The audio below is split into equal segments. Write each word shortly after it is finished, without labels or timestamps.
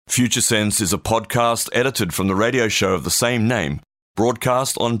Future Sense is a podcast edited from the radio show of the same name,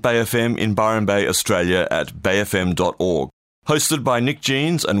 broadcast on Bay FM in Byron Bay, Australia at bayfm.org. Hosted by Nick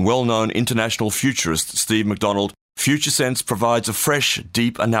Jeans and well-known international futurist Steve McDonald, Future Sense provides a fresh,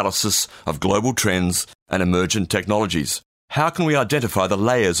 deep analysis of global trends and emergent technologies. How can we identify the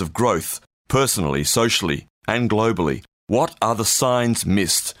layers of growth, personally, socially, and globally? What are the signs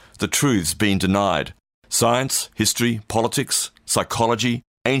missed, the truths being denied? Science, history, politics, psychology,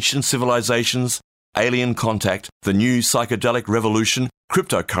 ancient civilizations, alien contact, the new psychedelic revolution,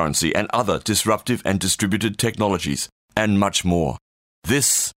 cryptocurrency and other disruptive and distributed technologies, and much more.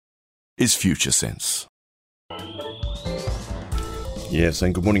 This is Future Sense. Yes,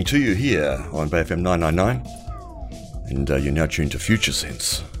 and good morning to you here on Bay FM 999. And you're now tuned to Future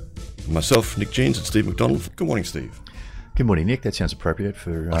Sense. Myself, Nick Jeans, and Steve McDonald. Good morning, Steve. Good morning, Nick. That sounds appropriate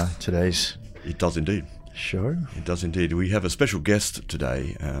for today's It does indeed. Show. It does indeed. We have a special guest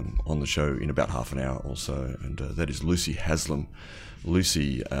today on the show in about half an hour or so, and that is Lucy Haslam.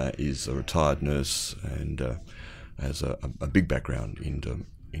 Lucy is a retired nurse and has a big background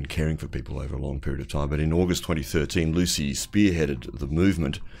in caring for people over a long period of time. But in August 2013, Lucy spearheaded the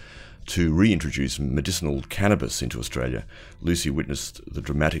movement to reintroduce medicinal cannabis into Australia. Lucy witnessed the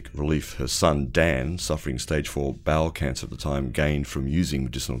dramatic relief her son, Dan, suffering stage 4 bowel cancer at the time, gained from using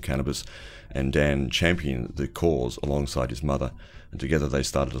medicinal cannabis, and Dan championed the cause alongside his mother, and together they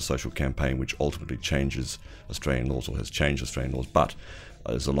started a social campaign which ultimately changes Australian laws, or has changed Australian laws, but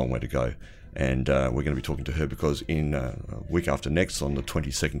there's a long way to go. And we're going to be talking to her because in a week after next, on the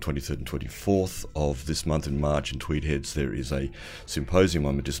 22nd, 23rd and 24th of this month in March in Tweed Heads, there is a symposium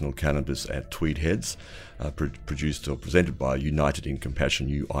on medicinal cannabis at Tweed Heads, produced or presented by United in Compassion,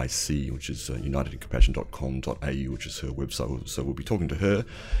 UIC, which is unitedincompassion.com.au, which is her website. So we'll be talking to her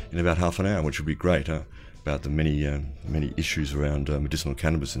in about half an hour, which will be great, about the many issues around medicinal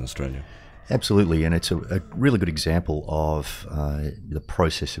cannabis in Australia. Absolutely, and it's a really good example of the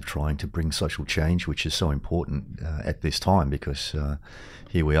process of trying to bring social change, which is so important at this time, because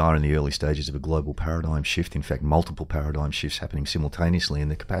here we are in the early stages of a global paradigm shift, in fact multiple paradigm shifts happening simultaneously, and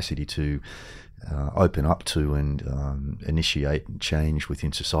the capacity to open up to and initiate change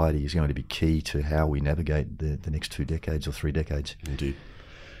within society is going to be key to how we navigate the next 2 decades or 3 decades. Indeed.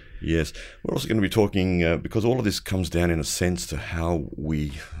 Yes. We're also going to be talking, because all of this comes down in a sense to how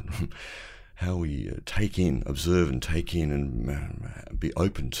we take in, observe and take in and be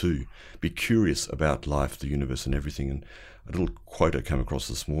open to, be curious about life, the universe and everything. And a little quote I came across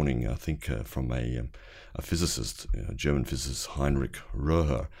this morning, I think from a physicist, a German physicist, Heinrich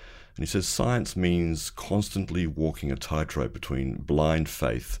Röhr. And he says, science means constantly walking a tightrope between blind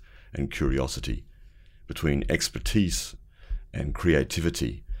faith and curiosity, between expertise and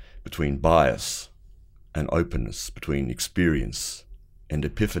creativity, between bias and openness, between experience and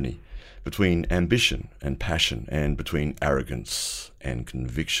epiphany, between ambition and passion, and between arrogance and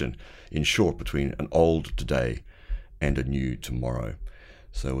conviction. In short, between an old today and a new tomorrow.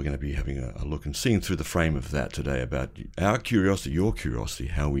 So we're going to be having a look and seeing through the frame of that today about our curiosity, your curiosity,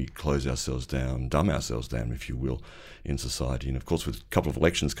 how we close ourselves down, dumb ourselves down, if you will, in society. And of course, with a couple of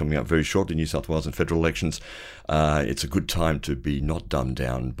elections coming up very shortly, New South Wales and federal elections, it's a good time to be not dumbed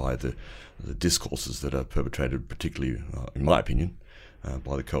down by the discourses that are perpetrated, particularly, in my opinion,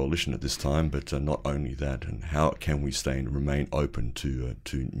 by the coalition at this time, but not only that, and how can we stay and remain open to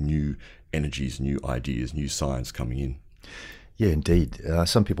new energies, new ideas, new science coming in. Yeah, indeed.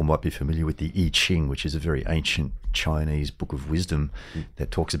 Some people might be familiar with the I Ching, which is a very ancient Chinese book of wisdom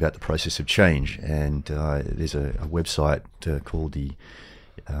that talks about the process of change. And there's a website called the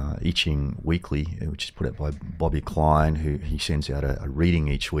I Ching Weekly, which is put out by Bobby Klein, who he sends out a reading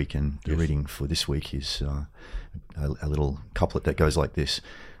each week. And the reading for this week is a little couplet that goes like this: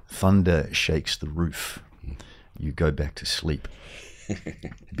 thunder shakes the roof, you go back to sleep.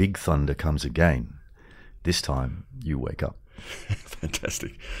 Big thunder comes again, this time you wake up.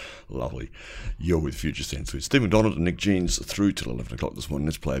 Fantastic. Lovely. You're with Future Sense with Steve McDonald and Nick Jeans through till 11 o'clock this morning.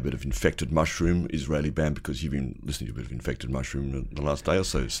 Let's play a bit of Infected Mushroom, Israeli band, because you've been listening to a bit of Infected Mushroom the last day or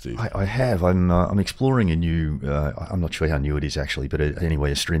so, Steve. I have. I'm exploring a new, I'm not sure how new it is actually, but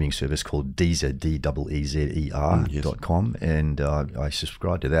anyway, a streaming service called Deezer, DEEZER.com, and I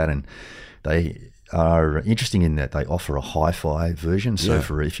subscribe to that, and they are interesting in that they offer a hi-fi version. So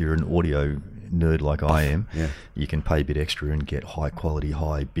for if you're an audio nerd like I am, you can pay a bit extra and get high quality,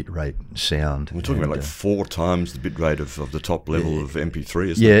 high bitrate sound. We're talking about like 4 times the bitrate of the top level of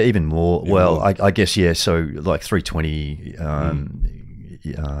MP3, isn't it? Yeah, even more. Well, I guess, so like 320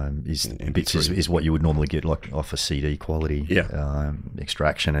 is what you would normally get like off a CD quality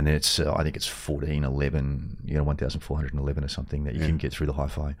extraction, and it's I think it's 1411, 1411 or something that you can get through the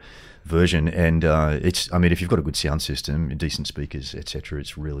hi-fi version, and if you've got a good sound system, decent speakers, etc.,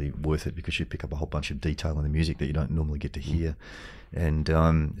 it's really worth it because you pick up a whole bunch of detail in the music that you don't normally get to hear. And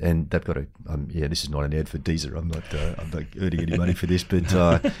they've got this is not an ad for Deezer. I'm not earning any money for this, but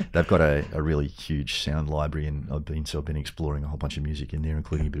they've got a really huge sound library, and I've been exploring a whole bunch of music in there,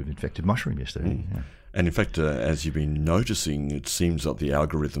 including a bit of Infected Mushroom yesterday. Yeah. And in fact, as you've been noticing, it seems that the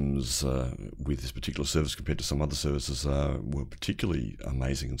algorithms with this particular service compared to some other services were particularly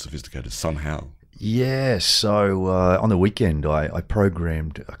amazing and sophisticated somehow. Yeah, so on the weekend I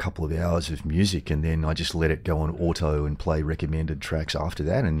programmed a couple of hours of music, and then I just let it go on auto and play recommended tracks after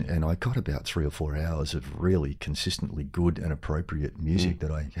that, and I got about 3 or 4 hours of really consistently good and appropriate music that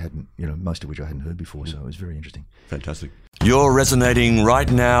I hadn't, most of which I hadn't heard before, so it was very interesting. Fantastic. You're resonating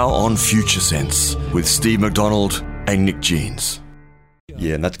right now on Future Sense with Steve McDonald and Nick Jeans.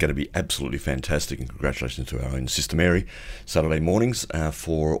 Yeah, and that's going to be absolutely fantastic, and congratulations to our own Sister Mary, Saturday mornings,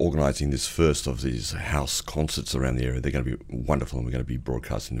 for organising this first of these house concerts around the area. They're going to be wonderful, and we're going to be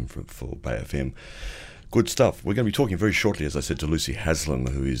broadcasting them for Bay FM. Good stuff. We're going to be talking very shortly, as I said, to Lucy Haslam,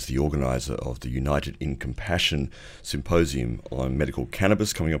 who is the organiser of the United in Compassion Symposium on Medical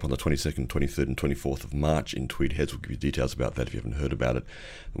Cannabis, coming up on the 22nd, 23rd and 24th of March in Tweed Heads. We'll give you details about that if you haven't heard about it.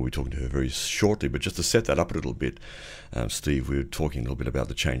 We'll be talking to her very shortly, but just to set that up a little bit, Steve, we were talking a little bit about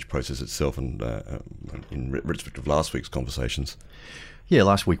the change process itself, and in respect of last week's conversations. Yeah,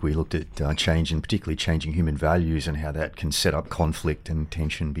 last week we looked at change, and particularly changing human values and how that can set up conflict and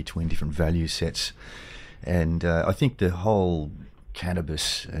tension between different value sets. And I think the whole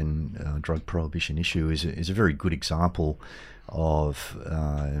cannabis and drug prohibition issue is a very good example of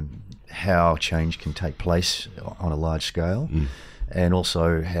how change can take place on a large scale, and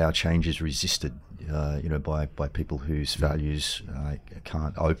also how change is resisted, by people whose values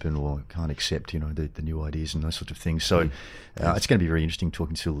can't open or can't accept, the new ideas and those sorts of things. So it's going to be very interesting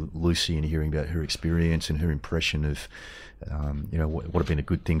talking to Lucy and hearing about her experience and her impression of what have been the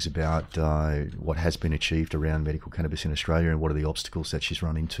good things about what has been achieved around medical cannabis in Australia, and what are the obstacles that she's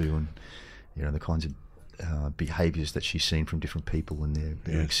run into, and the kinds of behaviours that she's seen from different people and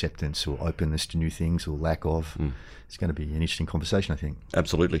their acceptance or openness to new things or lack of. It's going to be an interesting conversation, I think.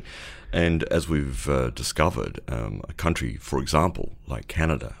 Absolutely. And as we've discovered, a country, for example, like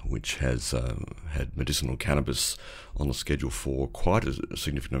Canada, which has had medicinal cannabis on the schedule for quite a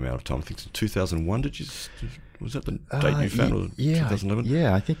significant amount of time. I think it's 2001, was that the date you found? Or 2011?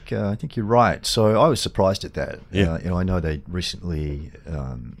 Yeah, I think you're right. So I was surprised at that. Yeah. I know they recently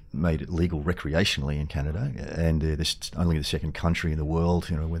made it legal recreationally in Canada, and they're only the second country in the world,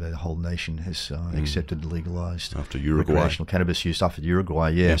 where the whole nation has accepted and legalised after Uruguay. Recreational cannabis use after Uruguay.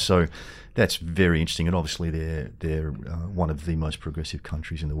 Yeah, so that's very interesting, and obviously they're one of the most progressive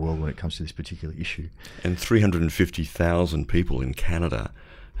countries in the world when it comes to this particular issue. And 350,000 people in Canada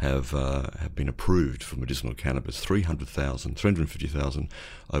have been approved for medicinal cannabis. 350,000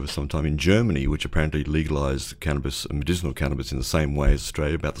 over some time. In Germany, which apparently legalised medicinal cannabis in the same way as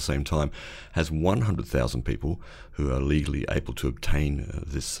Australia, about the same time, has 100,000 people who are legally able to obtain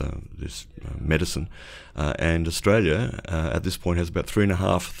this medicine. And Australia, at this point, has about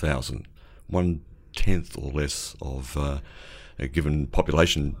 3,500, 1/10 or less of a given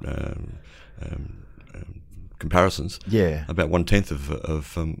population comparisons. Yeah, about 1/10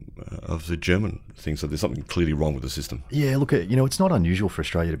 of the German thing. So there's something clearly wrong with the system. Yeah, look, it's not unusual for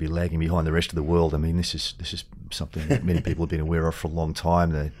Australia to be lagging behind the rest of the world. I mean, this is something that many people have been aware of for a long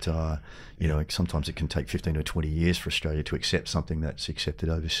time. That sometimes it can take 15 or 20 years for Australia to accept something that's accepted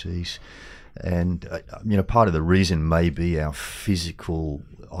overseas. And part of the reason may be our physical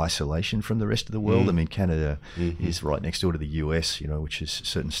isolation from the rest of the world. I mean, Canada is right next door to the US, which is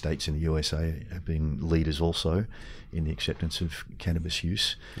certain states in the USA have been leaders also in the acceptance of cannabis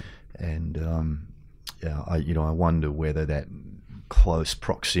use. And I wonder whether that close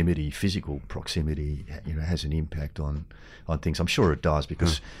proximity, physical proximity, has an impact on things. I'm sure it does,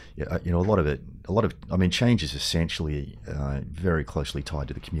 because change is essentially very closely tied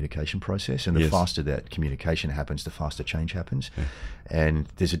to the communication process, and the faster that communication happens, the faster change happens. And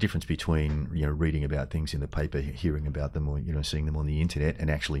there's a difference between reading about things in the paper, hearing about them, or seeing them on the internet, and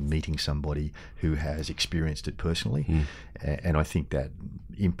actually meeting somebody who has experienced it personally. And I think that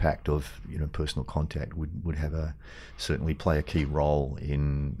impact of personal contact would have certainly play a key role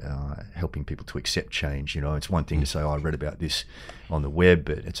in helping people to accept change. It's one thing to say, I read about this on the web,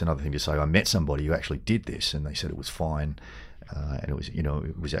 but it's another thing to say, I met somebody who actually did this and they said it was fine, and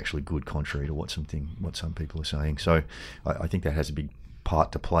it was actually good, contrary to what some people are saying. So I think that has a big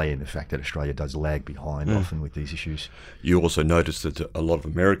part to play in the fact that Australia does lag behind often with these issues. You also notice that a lot of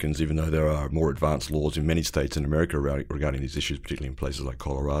Americans, even though there are more advanced laws in many states in America regarding these issues, particularly in places like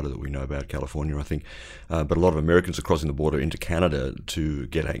Colorado that we know about, California, I think, but a lot of Americans are crossing the border into Canada to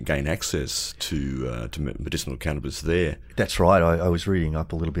gain access to medicinal cannabis there. That's right. I was reading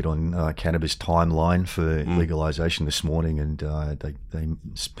up a little bit on cannabis timeline for legalisation this morning, and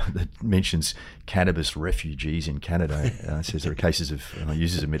it mentions cannabis refugees in Canada. It says there are cases of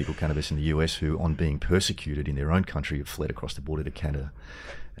users of medical cannabis in the US who, on being persecuted in their own country, have fled across the border to Canada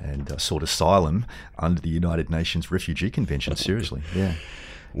and sought asylum under the United Nations Refugee Convention. Seriously, yeah.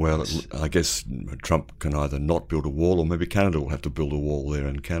 Well, I guess Trump can either not build a wall, or maybe Canada will have to build a wall there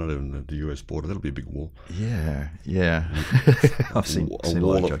in Canada and the US border. That'll be a big wall. Yeah. I've seen a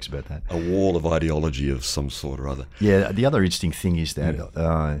lot of jokes about that. A wall of ideology of some sort or other. Yeah, the other interesting thing is that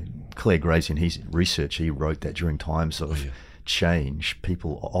Claire Grace, in his research, he wrote that during times of change,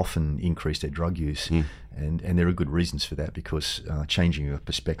 people often increase their drug use. And there are good reasons for that, because changing your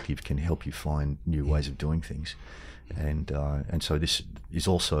perspective can help you find new ways of doing things. And so this is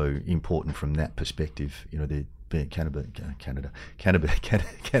also important from that perspective. You know, cannabis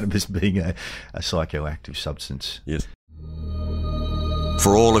being a psychoactive substance. Yes.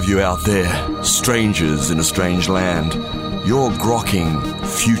 For all of you out there, strangers in a strange land, you're grokking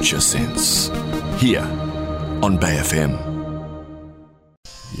Future Sense here on Bay FM.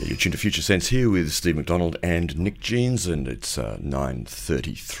 Yeah, you're tuned to Future Sense here with Steve McDonald and Nick Jeans, and it's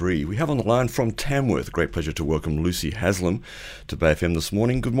 9:33. We have on the line from Tamworth. Great pleasure to welcome Lucy Haslam to Bay FM this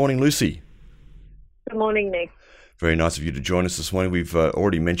morning. Good morning, Lucy. Good morning, Nick. Very nice of you to join us this morning. We've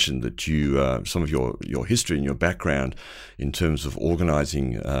already mentioned that you, some of your history and your background in terms of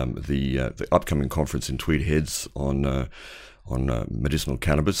organising the upcoming conference in Tweed Heads on medicinal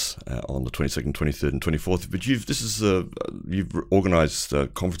cannabis on the 22nd, 23rd and 24th. But you've organised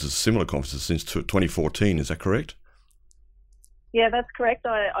similar conferences since 2014, is that correct? Yeah, that's correct.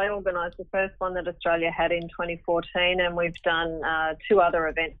 I organised the first one that Australia had in 2014, and we've done two other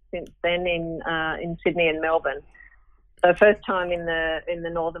events since then in Sydney and Melbourne. So first time in the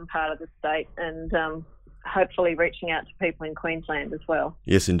northern part of the state, and hopefully reaching out to people in Queensland as well.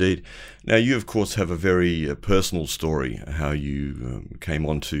 Yes, indeed. Now, you, of course, have a very personal story, how you came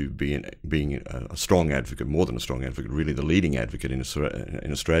on to being a strong advocate, more than a strong advocate, really the leading advocate in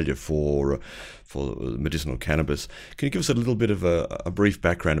Australia for medicinal cannabis. Can you give us a little bit of a brief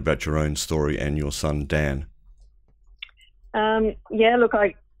background about your own story and your son, Dan?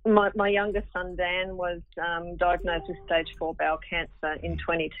 My youngest son, Dan, was diagnosed with stage 4 bowel cancer in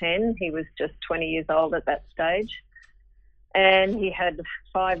 2010. He was just 20 years old at that stage. And he had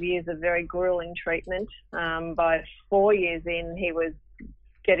 5 years of very grueling treatment. By 4 years in, he was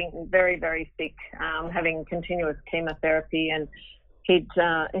getting very, very sick, having continuous chemotherapy. And he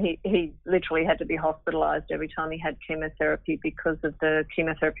literally had to be hospitalised every time he had chemotherapy because of the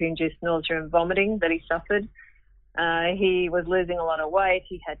chemotherapy-induced nausea and vomiting that he suffered. He was losing a lot of weight.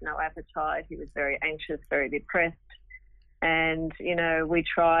 He had no appetite. He was very anxious, very depressed. And, you know, we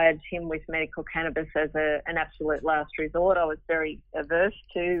tried him with medical cannabis as an absolute last resort. I was very averse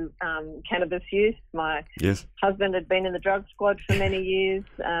to cannabis use. My husband had been in the drug squad for many years.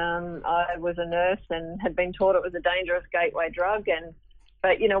 I was a nurse and had been taught it was a dangerous gateway drug.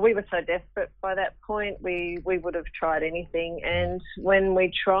 But, you know, we were so desperate by that point, we would have tried anything. And when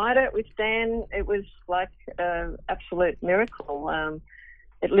we tried it with Dan, it was like an absolute miracle.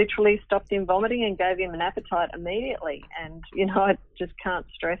 It literally stopped him vomiting and gave him an appetite immediately. And, you know, I just can't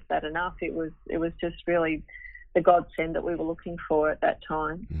stress that enough. It was just really the godsend that we were looking for at that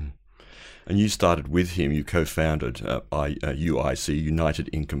time. Mm. And you started with him, you co-founded UIC, United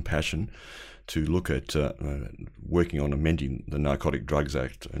in Compassion, to look at working on amending the Narcotic Drugs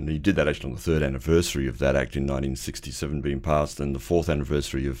Act. And he did that actually on the 3rd anniversary of that act in 1967 being passed, and the 4th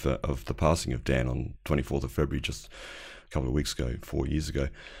anniversary of the passing of Dan on 24th of February, just a couple of weeks ago, 4 years ago.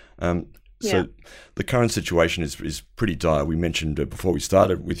 So the current situation is pretty dire. We mentioned before we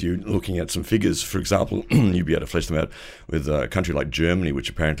started with you looking at some figures. For example, you'd be able to flesh them out with a country like Germany, which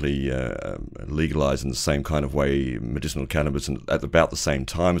apparently legalised in the same kind of way medicinal cannabis at about the same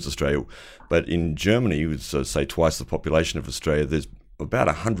time as Australia. But in Germany, with say twice the population of Australia, there's about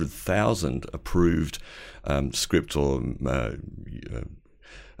 100,000 approved script or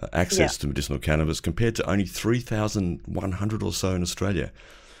access to medicinal cannabis, compared to only 3,100 or so in Australia.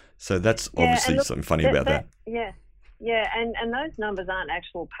 So that's obviously something funny about that. And those numbers aren't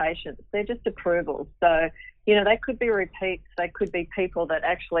actual patients. They're just approvals. So, you know, they could be repeats. They could be people that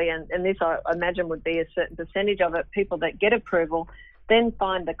actually, and this I imagine would be a certain percentage of it, people that get approval, then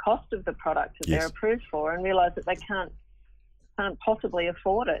find the cost of the product that they're approved for and realise that they can't can't possibly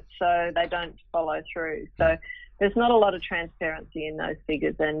afford it, so they don't follow through. So there's not a lot of transparency in those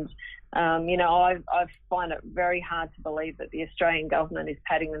figures, and I find it very hard to believe that the Australian government is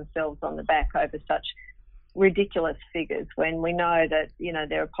patting themselves on the back over such ridiculous figures when we know that,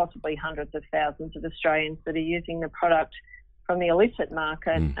 there are possibly hundreds of thousands of Australians that are using the product from the illicit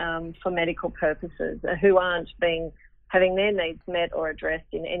market for medical purposes, who aren't having their needs met or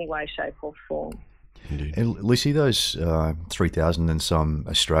addressed in any way, shape or form. Indeed. And Lucy, those 3,000 and some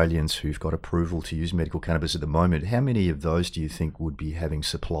Australians who've got approval to use medical cannabis at the moment, how many of those do you think would be having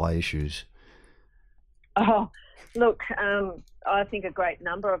supply issues? Oh, look, I think a great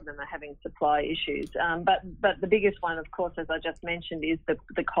number of them are having supply issues. But the biggest one, of course, as I just mentioned, is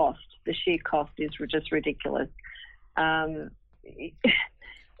the cost. The sheer cost is just ridiculous.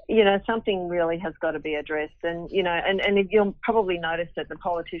 Something really has got to be addressed. And you'll probably notice that the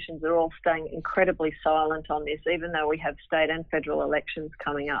politicians are all staying incredibly silent on this, even though we have state and federal elections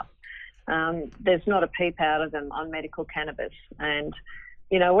coming up. There's not a peep out of them on medical cannabis. And,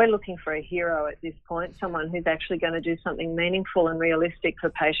 we're looking for a hero at this point, someone who's actually going to do something meaningful and realistic for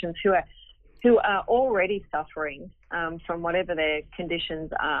patients who are already suffering from whatever their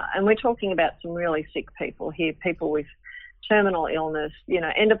conditions are. And we're talking about some really sick people here, people with terminal illness,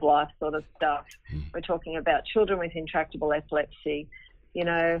 end of life sort of stuff. We're talking about children with intractable epilepsy. These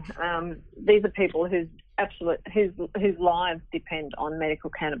are people whose lives depend on medical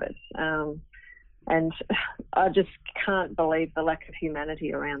cannabis. And I just can't believe the lack of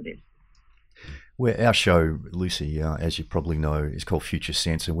humanity around this. Well, our show, Lucy, as you probably know, is called Future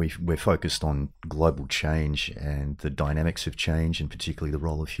Sense, and we're focused on global change and the dynamics of change, and particularly the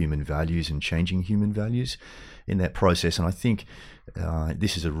role of human values and changing human values in that process. And I think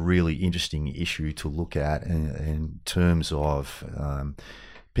this is a really interesting issue to look at in terms of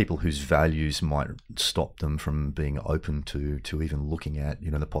people whose values might stop them from being open to even looking at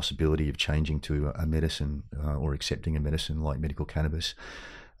the possibility of changing to a medicine or accepting a medicine like medical cannabis.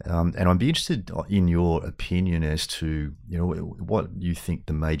 And I'd be interested in your opinion as to what you think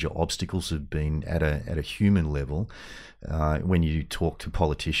the major obstacles have been at a human level when you talk to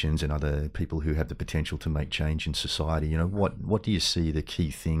politicians and other people who have the potential to make change in society. What do you see the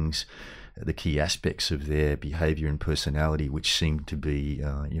key things, the key aspects of their behaviour and personality which seem to be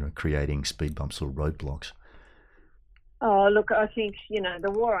creating speed bumps or roadblocks? Oh, look, I think,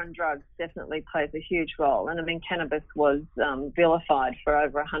 the war on drugs definitely plays a huge role. And I mean, cannabis was vilified for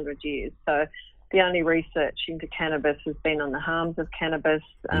over 100 years. So the only research into cannabis has been on the harms of cannabis.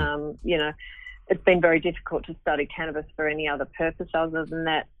 It's been very difficult to study cannabis for any other purpose other than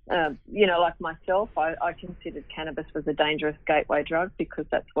that. Like myself, I considered cannabis was a dangerous gateway drug because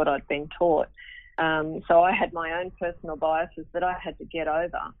that's what I'd been taught. So I had my own personal biases that I had to get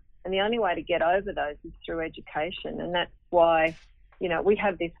over. And the only way to get over those is through education. And that's why, we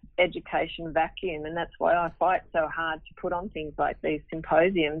have this education vacuum. And that's why I fight so hard to put on things like these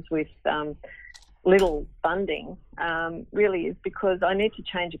symposiums with little funding, really is because I need to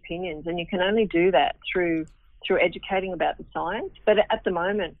change opinions. And you can only do that through educating about the science. But at the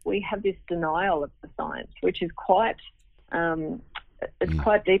moment, we have this denial of the science, which is quite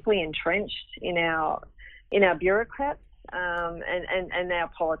quite deeply entrenched in our bureaucrats. And our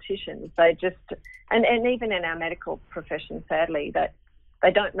politicians, they just, and even in our medical profession, sadly, that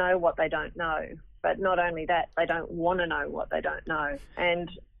they don't know what they don't know. But not only that, they don't want to know what they don't know. And,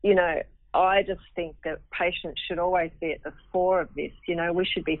 I just think that patients should always be at the fore of this. We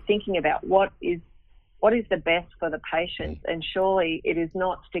should be thinking about what is the best for the patient. And surely it is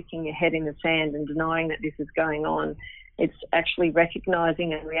not sticking your head in the sand and denying that this is going on. It's actually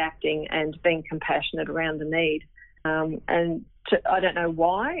recognising and reacting and being compassionate around the need. I don't know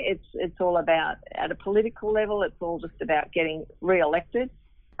why. It's all about, at a political level, it's all just about getting re-elected,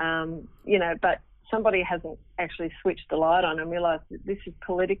 but somebody hasn't actually switched the light on and realised that this is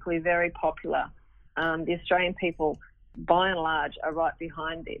politically very popular. The Australian people, by and large, are right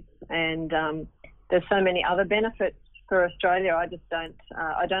behind this. And there's so many other benefits for Australia. I just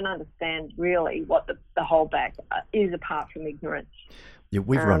I don't understand really what the holdback is apart from ignorance. Yeah,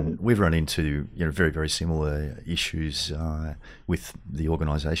 we've run into very, very similar issues with the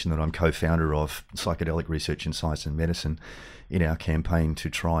organisation that I'm co-founder of, Psychedelic Research in Science and Medicine, in our campaign to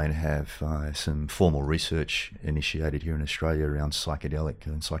try and have some formal research initiated here in Australia around psychedelic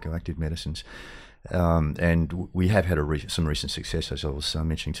and psychoactive medicines. And we have had some recent success, as I was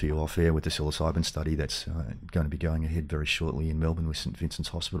mentioning to you off air, with the psilocybin study that's going to be going ahead very shortly in Melbourne with St Vincent's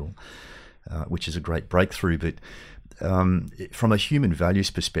Hospital, which is a great breakthrough. But from a human values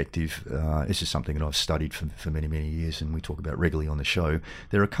perspective, this is something that I've studied for many, many years, and we talk about regularly on the show.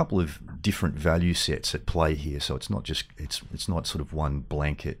 There are a couple of different value sets at play here, so it's not just it's not sort of one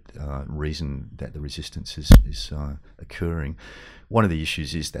blanket reason that the resistance is occurring. One of the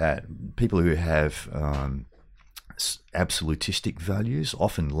issues is that people who have absolutistic values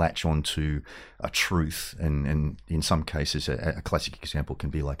often latch onto a truth, and in some cases a classic example can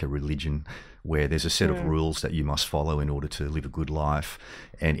be like a religion, where there's a set of rules that you must follow in order to live a good life,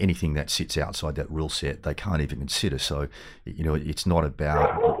 and anything that sits outside that rule set they can't even consider. So it's not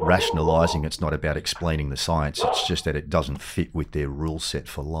about rationalizing, it's not about explaining the science, it's just that it doesn't fit with their rule set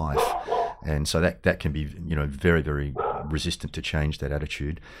for life. And so that can be, very, very resistant to change, that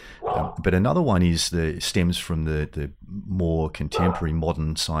attitude. But another one stems from the more contemporary,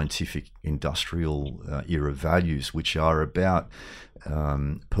 modern, scientific, industrial era values, which are about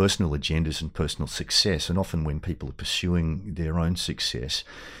personal agendas and personal success. And often when people are pursuing their own success,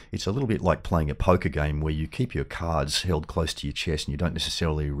 it's a little bit like playing a poker game where you keep your cards held close to your chest and you don't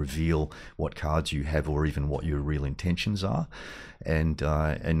necessarily reveal what cards you have or even what your real intentions are. And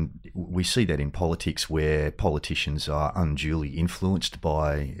we see that in politics, where politicians are unduly influenced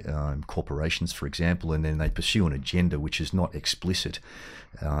by corporations, for example, and then they pursue an agenda which is not explicit.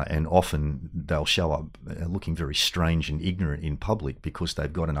 And often they'll show up looking very strange and ignorant in public because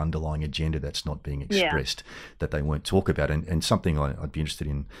they've got an underlying agenda that's not being expressed, that they won't talk about. And something I'd be interested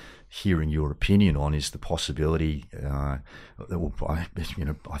in hearing your opinion on is the possibility, I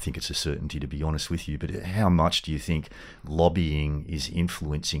think it's a certainty, to be honest with you, but how much do you think lobbying is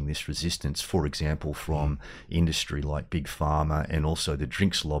influencing this resistance, for example, from industry like Big Pharma and also the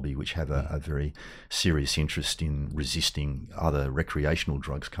drinks lobby, which have a very serious interest in resisting other recreational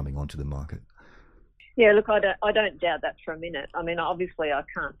drugs coming onto the market? Yeah, look, I don't doubt that for a minute. I mean, obviously I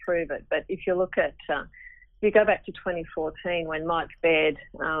can't prove it, but if you look at you go back to 2014 when Mike Baird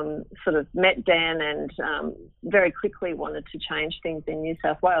sort of met Dan and very quickly wanted to change things in New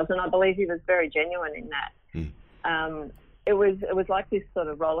South Wales, and I believe he was very genuine in that. It was like this sort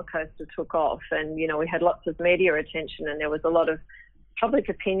of roller coaster took off, and we had lots of media attention, and there was a lot of public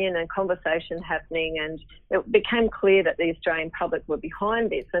opinion and conversation happening, and it became clear that the Australian public were behind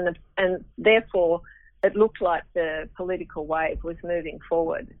this, and therefore it looked like the political wave was moving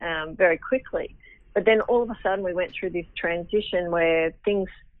forward very quickly. But then all of a sudden we went through this transition where things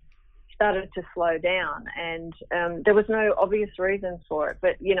started to slow down, and there was no obvious reason for it.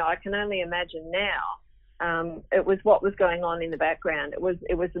 But, I can only imagine now it was what was going on in the background. It was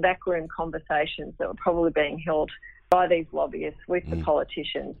the backroom conversations that were probably being held by these lobbyists with the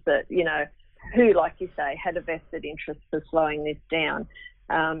politicians that, who, like you say, had a vested interest for slowing this down.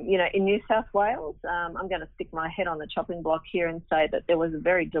 In New South Wales, I'm going to stick my head on the chopping block here and say that there was a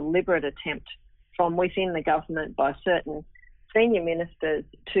very deliberate attempt from within the government by certain senior ministers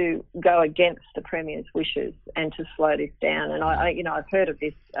to go against the Premier's wishes and to slow this down. And I've heard of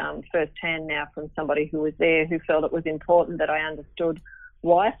this firsthand now from somebody who was there, who felt it was important that I understood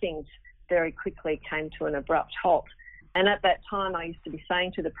why things very quickly came to an abrupt halt. And at that time, I used to be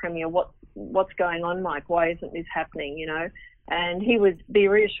saying to the Premier, what's going on, Mike? Why isn't this happening, And he would be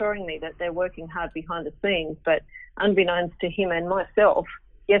reassuring me that they're working hard behind the scenes, but unbeknownst to him and myself,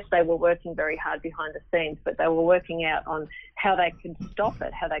 yes, they were working very hard behind the scenes, but they were working out on how they could stop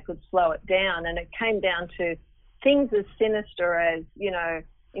it, how they could slow it down. And it came down to things as sinister as,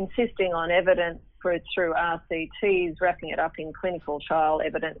 insisting on evidence through RCTs, wrapping it up in clinical trial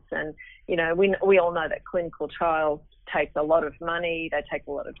evidence. And, we all know that clinical trials take a lot of money, they take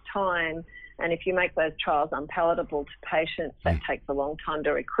a lot of time. And if you make those trials unpalatable to patients, that takes a long time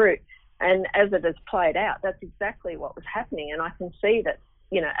to recruit. And as it has played out, that's exactly what was happening. And I can see that,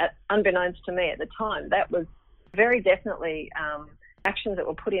 unbeknownst to me at the time, that was very definitely actions that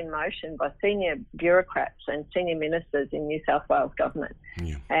were put in motion by senior bureaucrats and senior ministers in New South Wales government.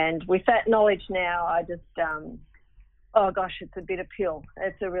 Yeah. And with that knowledge now, I just, it's a bitter pill.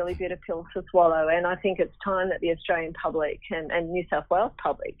 It's a really bitter pill to swallow. And I think it's time that the Australian public and New South Wales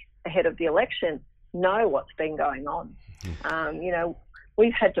public, ahead of the election, know what's been going on.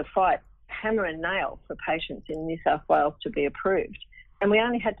 We've had to fight hammer and nail for patients in New South Wales to be approved. And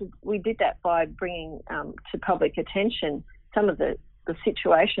we did that by bringing to public attention some of the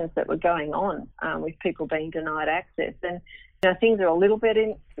situations that were going on with people being denied access. And things are a little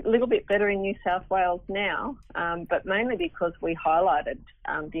bit better in New South Wales now, but mainly because we highlighted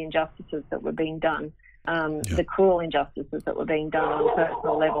the injustices that were being done, the cruel injustices that were being done on a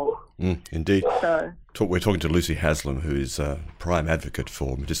personal level Indeed. So We're talking to Lucy Haslam, who is a prime advocate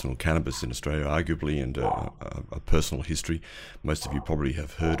for medicinal cannabis in Australia, arguably, and a personal history. Most of you probably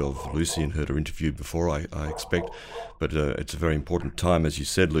have heard of Lucy and heard her interviewed before, I expect. But it's a very important time, as you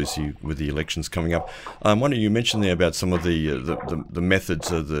said, Lucy, with the elections coming up. I'm wondering, you mentioned there about some of the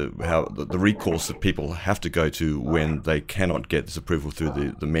methods of the recourse that people have to go to when they cannot get this approval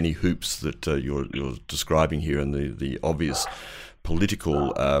through the many hoops that you're describing here, and the obvious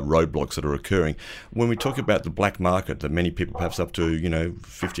political roadblocks that are occurring. When we talk about the black market, that many people, perhaps up to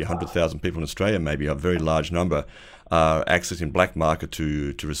 50, 100,000 people in Australia, maybe a very large number, are accessing black market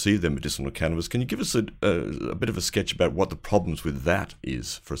to receive their medicinal cannabis. Can you give us a bit of a sketch about what the problems with that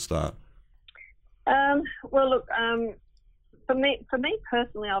is, for a start? Well, look, for me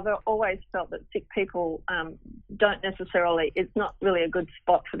personally, I've always felt that sick people don't necessarily. It's not really a good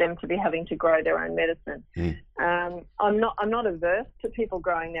spot for them to be having to grow their own medicine. I'm not averse to people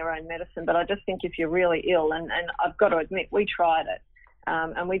growing their own medicine, but I just think if you're really ill, and I've got to admit, we tried it,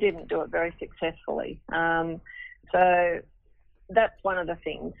 and we didn't do it very successfully. So that's one of the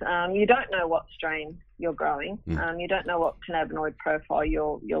things. You don't know what strain you're growing. You don't know what cannabinoid profile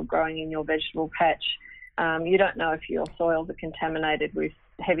you're growing in your vegetable patch. You don't know if your soils are contaminated with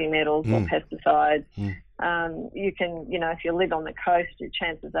heavy metals or pesticides. You can, if you live on the coast,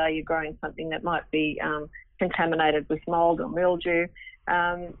 chances are you're growing something that might be contaminated with mold or mildew.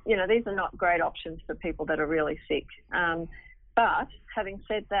 These are not great options for people that are really sick. But having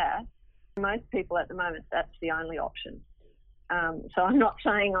said that, most people at the moment, that's the only option. So I'm not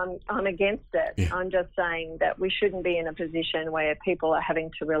saying I'm against it. Yeah. I'm just saying that we shouldn't be in a position where people are having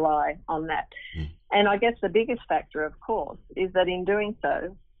to rely on that. And I guess the biggest factor, of course, is that in doing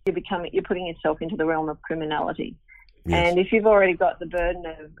so, you're putting yourself into the realm of criminality. Yes. And if you've already got the burden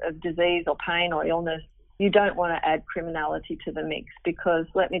of disease or pain or illness, you don't want to add criminality to the mix, because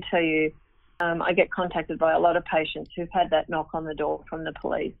let me tell you, I get contacted by a lot of patients who've had that knock on the door from the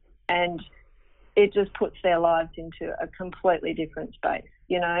police, and it just puts their lives into a completely different space.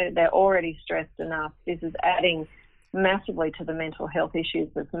 They're already stressed enough. This is adding massively to the mental health issues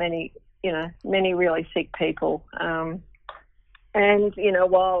of many really sick people. And,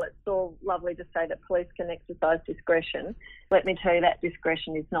 while it's all lovely to say that police can exercise discretion, let me tell you that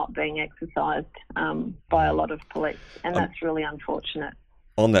discretion is not being exercised by a lot of police, and that's really unfortunate.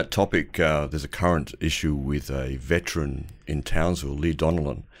 On that topic, there's a current issue with a veteran in Townsville, Lee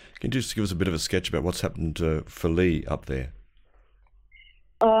Donnellan. Can you just give us a bit of a sketch about what's happened for Lee up there?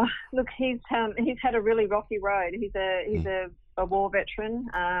 Look, he's had a really rocky road. He's a war veteran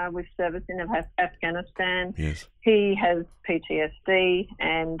with service in Afghanistan. Yes. He has PTSD,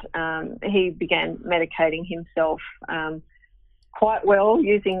 and he began medicating himself quite well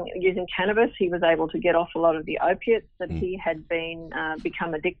using cannabis. He was able to get off a lot of the opiates that he had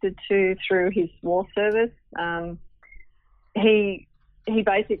become addicted to through his war service. He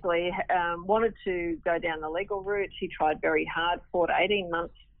basically wanted to go down the legal route. He tried very hard, 4 to 18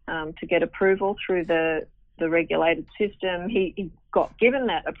 months, to get approval through the regulated system. He got given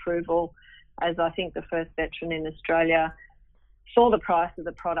that approval as, I think, the first veteran in Australia, saw the price of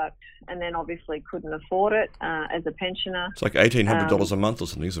the product, and then obviously couldn't afford it as a pensioner. It's like $1,800 a month or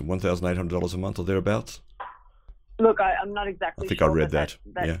something. Is it $1,800 a month or thereabouts? Look, I'm not exactly sure. I think I read that.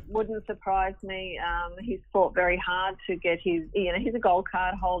 That wouldn't surprise me. He's fought very hard to get his, he's a gold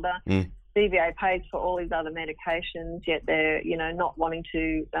card holder. CBA pays for all his other medications, yet they're, not wanting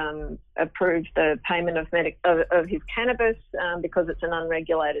to approve the payment of his cannabis because it's an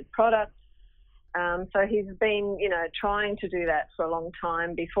unregulated product. So he's been, trying to do that for a long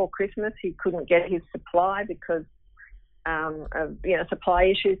time. Before Christmas, he couldn't get his supply because of, supply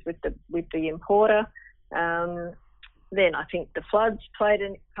issues with the importer. Then I think the floods played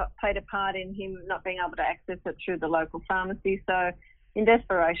a part in him not being able to access it through the local pharmacy. So in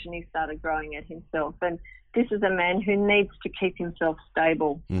desperation, he started growing it himself. And this is a man who needs to keep himself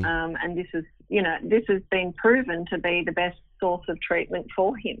stable. And this has been proven to be the best source of treatment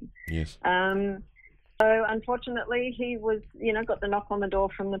for him. Yes. So unfortunately, he was, got the knock on the door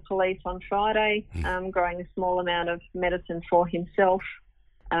from the police on Friday, growing a small amount of medicine for himself.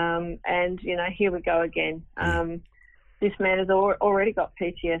 And, here we go again. This man has already got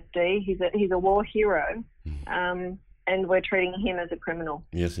PTSD. He's a war hero, and we're treating him as a criminal.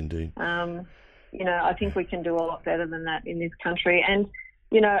 Yes, indeed. I think we can do a lot better than that in this country. And,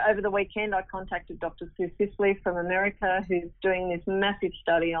 over the weekend, I contacted Dr. Sue Sisley from America, who's doing this massive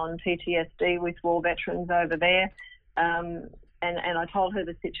study on PTSD with war veterans over there. And I told her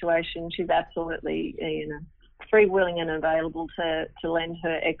the situation. She's absolutely, free, willing and available to lend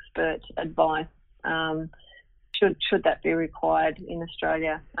her expert advice. should that be required in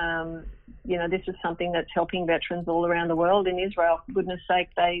Australia. This is something that's helping veterans all around the world. In Israel, for goodness sake,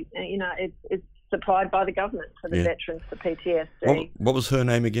 it's supplied by the government for the veterans for PTSD. What was her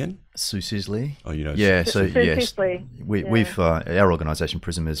name again? Sue Sisley. Oh, you know. Yeah, Sue Sisley. We've our organisation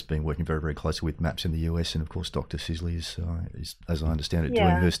Prism has been working very, very closely with MAPS in the US, and of course Dr. Sisley is, as I understand it, doing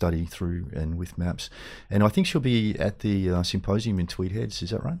her study through and with MAPS. And I think she'll be at the symposium in Tweed Heads. Is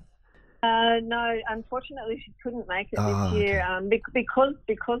that right? No, unfortunately, she couldn't make it this year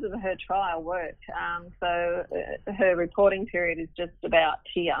because of her trial work. So her reporting period is just about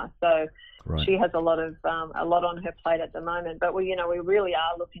here. So she has a lot on her plate at the moment. But we really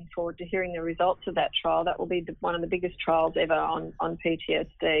are looking forward to hearing the results of that trial. That will be one of the biggest trials ever on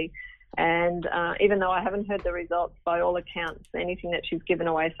PTSD. And even though I haven't heard the results, by all accounts, anything that she's given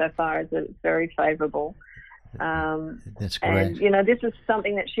away so far is very favourable. That's great. And this is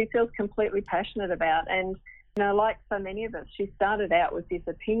something that she feels completely passionate about. And like so many of us, she started out with this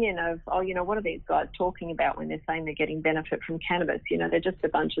opinion of, what are these guys talking about when they're saying they're getting benefit from cannabis? They're just a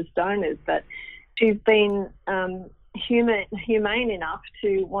bunch of stoners. But she's been humane enough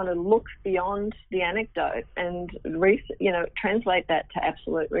to want to look beyond the anecdote and translate that to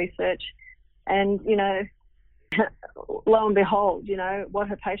absolute research. And lo and behold, what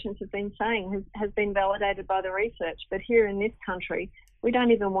her patients have been saying has been validated by the research. But here in this country, we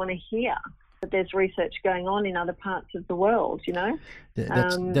don't even want to hear that there's research going on in other parts of the world,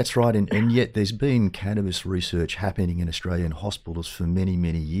 That's right. And yet there's been cannabis research happening in Australian hospitals for many,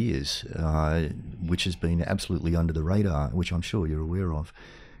 many years, which has been absolutely under the radar, which I'm sure you're aware of,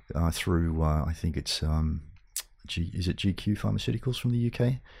 through, I think it's, is it GQ Pharmaceuticals from the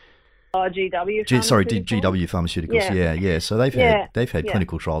UK? GW Pharmaceuticals. GW Pharmaceuticals. Yeah. So they've had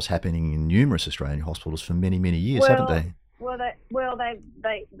clinical trials happening in numerous Australian hospitals for many, many years, haven't they?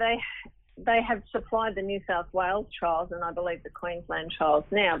 They have supplied the New South Wales trials and I believe the Queensland trials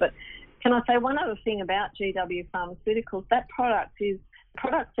now. But can I say one other thing about GW Pharmaceuticals? That product is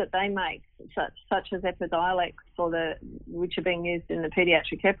products that they make, such as Epidiolex, which are being used in the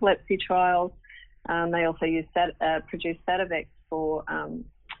paediatric epilepsy trials. They also produce Sativex for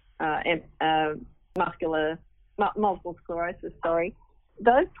multiple sclerosis.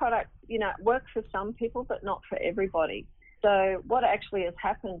 Those products, work for some people, but not for everybody. So what actually has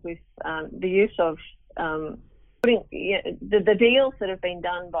happened with the use of putting the deals that have been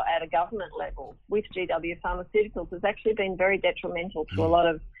done at a government level with GW Pharmaceuticals has actually been very detrimental to a lot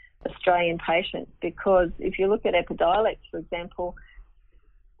of Australian patients, because if you look at Epidiolex, for example,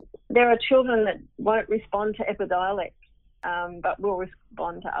 there are children that won't respond to Epidiolex, but will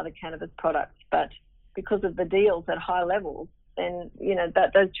respond to other cannabis products. But because of the deals at high levels, then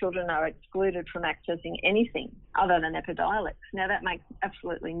that those children are excluded from accessing anything other than Epidiolex. Now that makes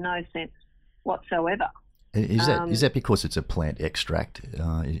absolutely no sense whatsoever. Is that because it's a plant extract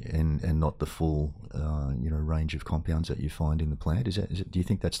and not the full range of compounds that you find in the plant? Do you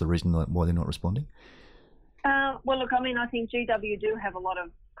think that's the reason why they're not responding? Well, look, I think GW do have a lot of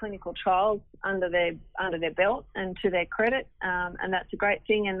clinical trials under their belt, and to their credit, and that's a great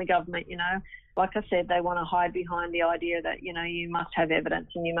thing. And the government, like I said, they want to hide behind the idea that you must have evidence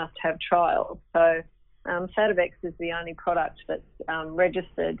and you must have trials. So Sativex is the only product that's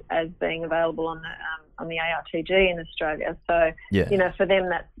registered as being available on the ARTG in Australia. So for them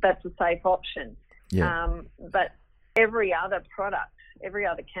that's a safe option. But every other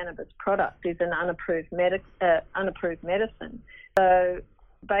cannabis product is an unapproved medicine. So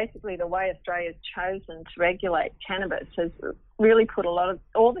basically, the way Australia's chosen to regulate cannabis has really put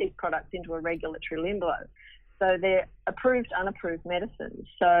all these products into a regulatory limbo. So they're approved, unapproved medicines.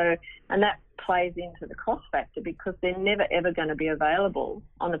 And that plays into the cost factor, because they're never ever going to be available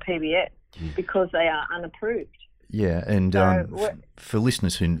on the PBS because they are unapproved. Yeah, and for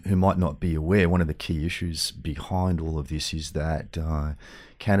listeners who might not be aware, one of the key issues behind all of this is that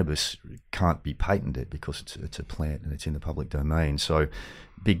cannabis can't be patented because it's a plant and it's in the public domain. So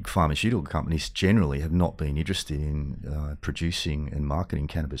big pharmaceutical companies generally have not been interested in producing and marketing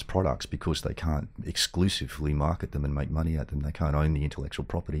cannabis products because they can't exclusively market them and make money at them. They can't own the intellectual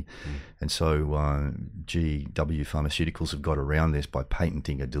property. And so GW Pharmaceuticals have got around this by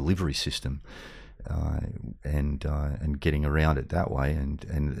patenting a delivery system. And getting around it that way, and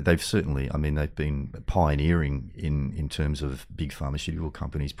they've certainly, they've been pioneering in terms of big pharmaceutical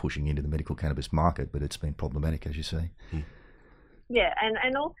companies pushing into the medical cannabis market, but it's been problematic, as you say. Yeah,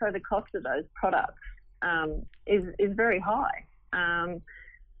 and also the cost of those products is very high.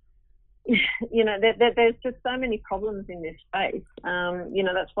 There's just so many problems in this space.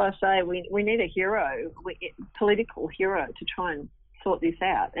 That's why I say we need a political hero to try and sort this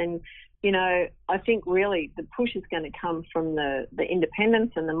out. And I think really the push is going to come from the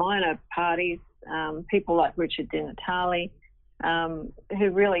independents and the minor parties, people like Richard Di Natale, who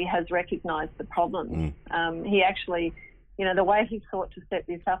really has recognised the problems. He actually, the way he sought to set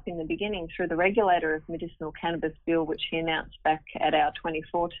this up in the beginning through the regulator of medicinal cannabis bill, which he announced back at our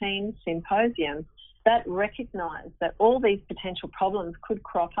 2014 symposium, that recognised that all these potential problems could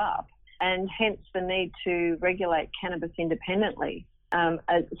crop up, and hence the need to regulate cannabis independently,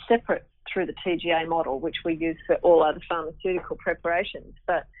 as separate through the TGA model, which we use for all other pharmaceutical preparations.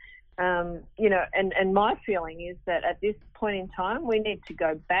 But, and my feeling is that at this point in time, we need to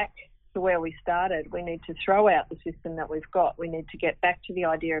go back to where we started. We need to throw out the system that we've got. We need to get back to the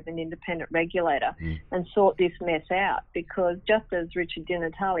idea of an independent regulator and sort this mess out, because just as Richard Di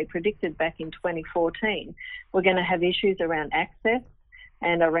Natale predicted back in 2014, we're going to have issues around access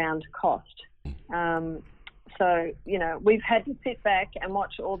and around cost. So, we've had to sit back and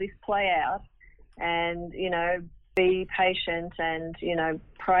watch all this play out and, be patient and,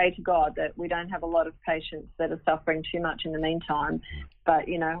 pray to God that we don't have a lot of patients that are suffering too much in the meantime. But,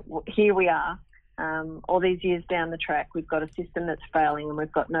 here we are, all these years down the track, we've got a system that's failing and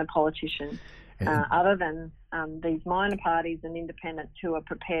we've got no politician other than these minor parties and independents who are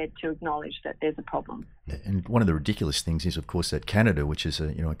prepared to acknowledge that there's a problem. And one of the ridiculous things is, of course, that Canada, which is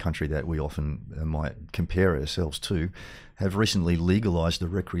a country that we often might compare ourselves to, have recently legalised the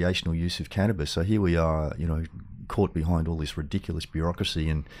recreational use of cannabis. So here we are, caught behind all this ridiculous bureaucracy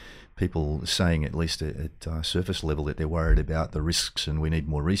and people saying, at least at surface level, that they're worried about the risks and we need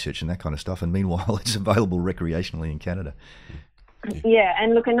more research and that kind of stuff. And meanwhile, it's available recreationally in Canada. Yeah,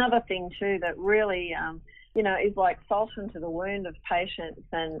 and look, another thing too that really, is like salt into the wound of patients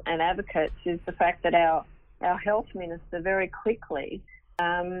and advocates is the fact that our health minister very quickly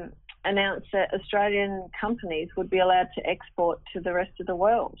announced that Australian companies would be allowed to export to the rest of the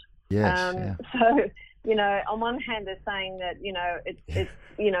world. Yes. Yeah. So, on one hand they're saying that, it's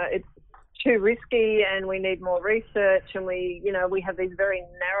too risky and we need more research, and we have these very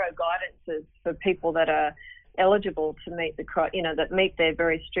narrow guidances for people that are eligible to meet that meet their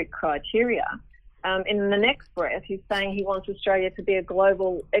very strict criteria. In the next breath, he's saying he wants Australia to be a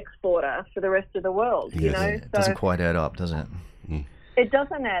global exporter for the rest of the world. Yes, it doesn't quite add up, does it? It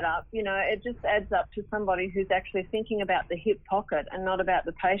doesn't add up. It just adds up to somebody who's actually thinking about the hip pocket and not about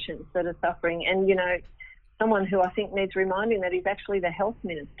the patients that are suffering. And someone who I think needs reminding that he's actually the health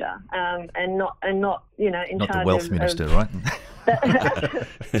minister, and not in not charge the wealth minister, right?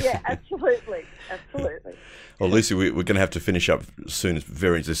 Yeah, absolutely. Well, Lucy, we're going to have to finish up soon.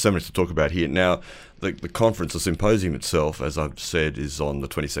 There's so much to talk about here. Now, the conference, the symposium itself, as I've said, is on the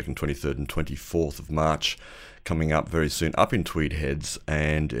 22nd, 23rd and 24th of March, coming up very soon, up in Tweed Heads,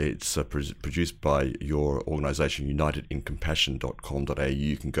 and it's produced by your organisation, unitedincompassion.com.au.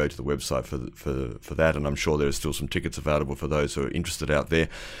 You can go to the website for that, and I'm sure there are still some tickets available for those who are interested out there.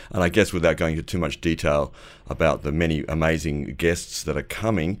 And I guess without going into too much detail about the many amazing guests that are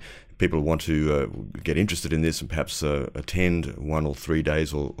coming, people who want to get interested in this and perhaps attend 1 or 3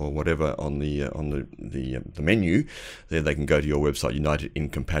 days or whatever on the menu, there they can go to your website,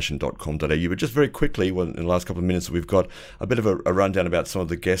 unitedincompassion.com.au. But just very quickly, in the last couple of minutes, we've got a bit of a rundown about some of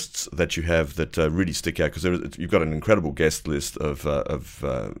the guests that you have that really stick out, because you've got an incredible guest list of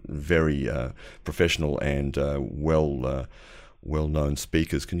very professional and well-known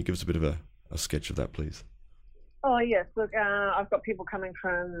speakers. Can you give us a bit of a sketch of that, please? Oh, yes. Look, I've got people coming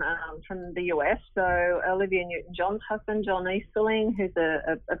from the US. So Olivia Newton-John's husband, John Easterling, who's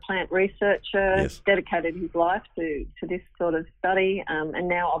a plant researcher, yes, dedicated his life to this sort of study, and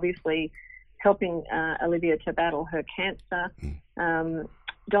now obviously helping Olivia to battle her cancer.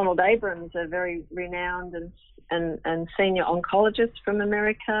 Donald Abrams, a very renowned and senior oncologist from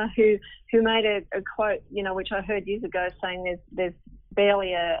America, who made a quote, which I heard years ago, saying there's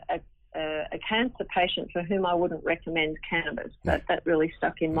barely a cancer patient for whom I wouldn't recommend cannabis. That really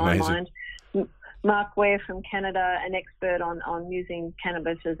stuck in my mind. Mark Ware from Canada, an expert on using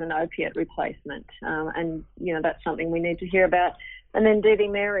cannabis as an opiate replacement, and that's something we need to hear about. And then Didi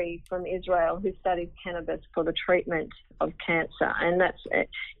Meri from Israel, who studies cannabis for the treatment of cancer. And that's,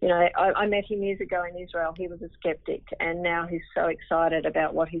 I met him years ago in Israel. He was a skeptic, and now he's so excited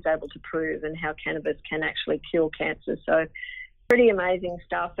about what he's able to prove and how cannabis can actually cure cancer. So pretty amazing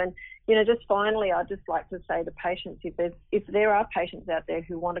stuff. And just finally, I'd just like to say to patients, if there are patients out there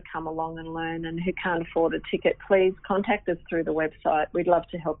who want to come along and learn and who can't afford a ticket, please contact us through the website. We'd love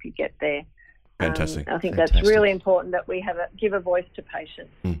to help you get there. Fantastic. I think that's really important, that we give a voice to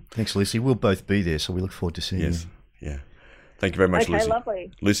patients. Thanks, Lucy. We'll both be there, so we look forward to seeing you. Yeah. Thank you very much, Lucy. Okay,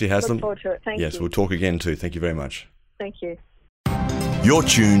 lovely. Lucy Haslam. Look forward to it. Thank you. Yes, we'll talk again too. Thank you very much. Thank you. You're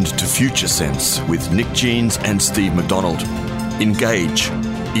tuned to Future Sense with Nick Jeans and Steve McDonald. Engage,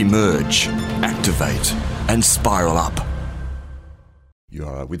 emerge, activate, and spiral up. You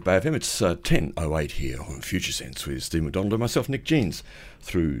are with Bay FM. It's 10:08 here on Future Sense with Steve McDonald and myself, Nick Jeans,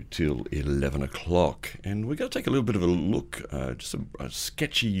 through till 11 o'clock. And we're going to take a little bit of a look, just a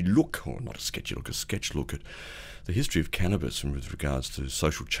sketchy look, or not a sketchy look, a sketch look at the history of cannabis and with regards to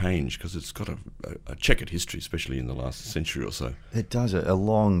social change, because it's got a checkered history, especially in the last century or so. It does, a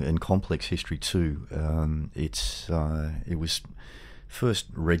long and complex history too. It was first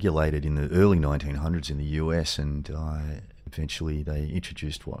regulated in the early 1900s in the US, and eventually they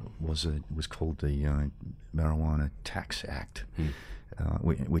introduced what was called the Marijuana Tax Act,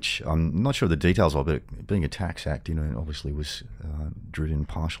 which I'm not sure the details of, but being a tax act, obviously was driven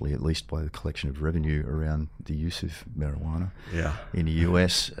partially, at least, by the collection of revenue around the use of marijuana in the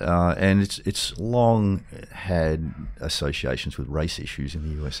US, and it's long had associations with race issues in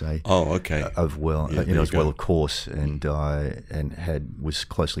the USA. Oh, okay. As well, of course, and was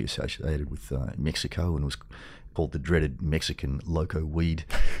closely associated with Mexico, and was called the dreaded Mexican loco weed,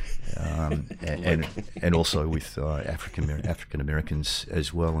 and also with African Americans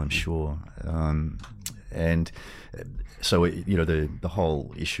as well, I'm sure. And so the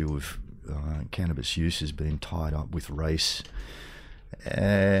whole issue of cannabis use has been tied up with race,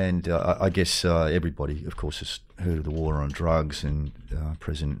 and I guess everybody, of course, has heard of the war on drugs, and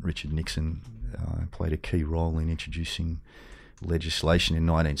President Richard Nixon played a key role in introducing legislation in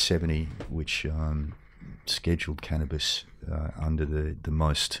 1970, which scheduled cannabis under the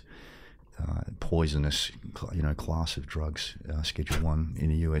most poisonous, class of drugs, Schedule 1 in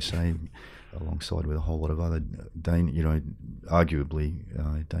the USA, alongside with a whole lot of other,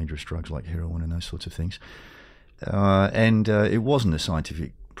 arguably dangerous drugs like heroin and those sorts of things. And it wasn't a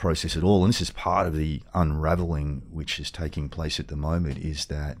scientific process at all, and this is part of the unravelling which is taking place at the moment, is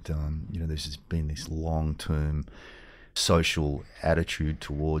that there's been this long-term social attitude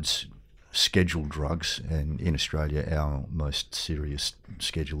towards scheduled drugs, and in Australia our most serious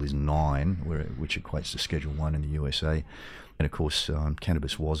schedule is 9, which equates to Schedule 1 in the USA, and of course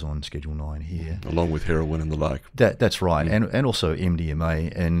cannabis was on Schedule 9 here, along with heroin and the like. That's right, and also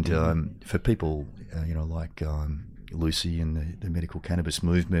MDMA, and for people like Lucy and the medical cannabis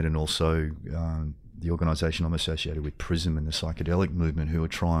movement, and also the organisation I'm associated with, PRISM, and the psychedelic movement, who are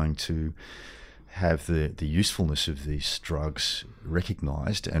trying to have the usefulness of these drugs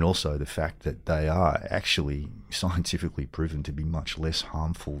recognised, and also the fact that they are actually scientifically proven to be much less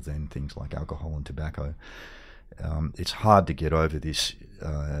harmful than things like alcohol and tobacco. It's hard to get over this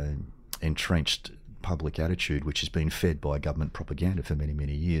entrenched public attitude, which has been fed by government propaganda for many,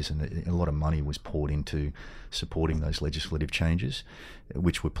 many years, and a lot of money was poured into supporting those legislative changes,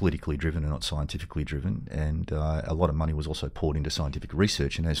 which were politically driven and not scientifically driven, and a lot of money was also poured into scientific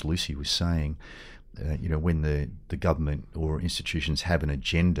research. And as Lucy was saying, when the government or institutions have an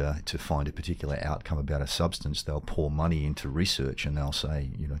agenda to find a particular outcome about a substance, they'll pour money into research, and they'll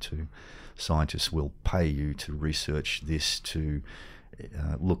say, to scientists, we'll pay you to research this, to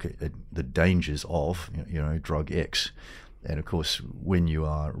look at the dangers of drug X. And of course, when you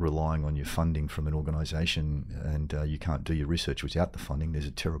are relying on your funding from an organisation, and you can't do your research without the funding, there's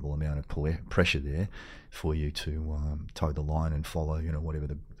a terrible amount of pressure there for you to toe the line and follow whatever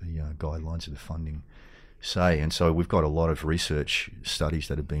the guidelines of the funding say. And so we've got a lot of research studies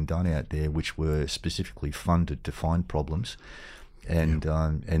that have been done out there which were specifically funded to find problems. And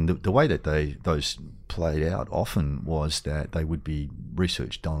the way that those played out often was that they would be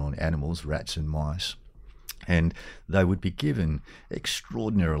research done on animals, rats and mice, and they would be given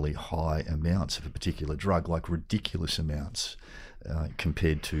extraordinarily high amounts of a particular drug, like ridiculous amounts,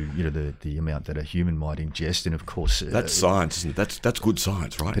 compared to the amount that a human might ingest. And of course, that's science, isn't it? That's good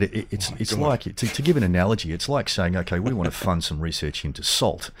science, right? But it's like, to give an analogy, it's like saying, okay, we want to fund some research into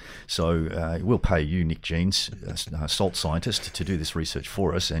salt, so we'll pay you, Nick Jeans, a salt scientist, to do this research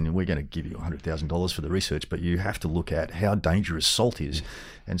for us, and we're going to give you $100,000 for the research, but you have to look at how dangerous salt is.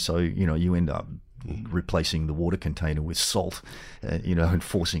 And so you end up replacing the water container with salt, and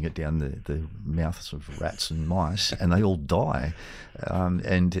forcing it down the mouths of rats and mice, and they all die.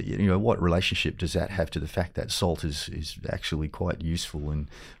 And what relationship does that have to the fact that salt is actually quite useful and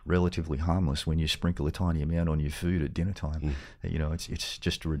relatively harmless when you sprinkle a tiny amount on your food at dinner time? It's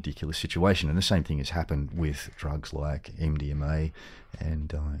just a ridiculous situation. And the same thing has happened with drugs like MDMA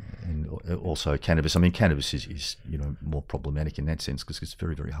and also cannabis. I mean, cannabis is more problematic in that sense because it's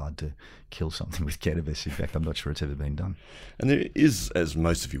very, very hard to kill something with cannabis. In fact, I'm not sure it's ever been done. And there is, as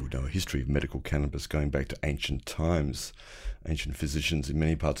most of you would know, a history of medical cannabis going back to ancient times. Ancient physicians in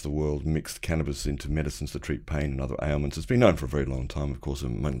many parts of the world mixed cannabis into medicines to treat pain and other ailments. It's been known for a very long time, of course,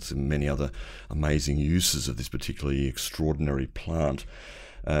 amongst many other amazing uses of this particularly extraordinary plant.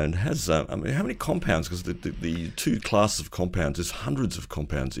 And has, how many compounds? Because the two classes of compounds, there's hundreds of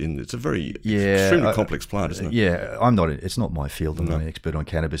compounds in. It's a very extremely complex plant, isn't it? Yeah, it's not my field. I'm not an expert on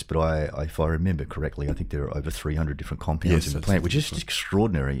cannabis, but if I remember correctly, I think there are over 300 different compounds in the plant, which is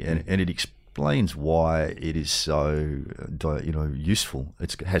extraordinary, and it explains why it is so useful.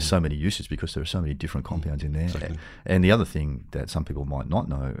 It has so many uses because there are so many different compounds in there. Exactly. And the other thing that some people might not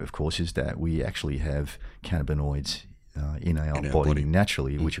know, of course, is that we actually have cannabinoids in our body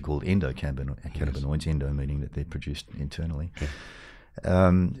naturally, which are called endocannabinoids, endo meaning that they're produced internally. Yeah.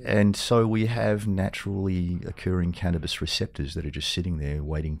 And so we have naturally occurring cannabis receptors that are just sitting there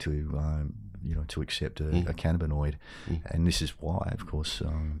waiting to accept a cannabinoid. And this is why, of course,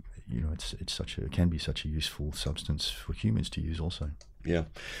 it can be such a useful substance for humans to use also. Yeah,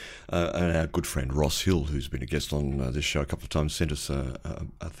 and our good friend Ross Hill, who's been a guest on this show a couple of times, sent us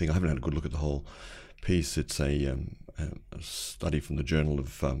a thing. I haven't had a good look at the whole piece. It's a study from the Journal of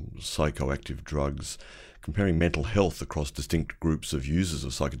Psychoactive Drugs comparing mental health across distinct groups of users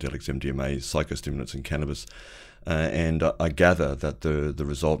of psychedelics, MDMA, psychostimulants and cannabis. And I gather that the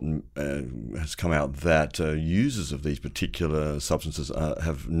result has come out that users of these particular substances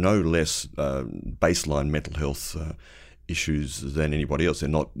have no less baseline mental health issues than anybody else.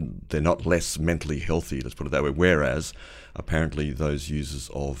 They're not less mentally healthy, let's put it that way, whereas apparently those users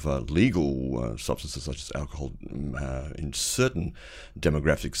of legal substances such as alcohol in certain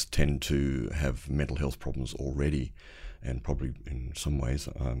demographics tend to have mental health problems already, and probably in some ways,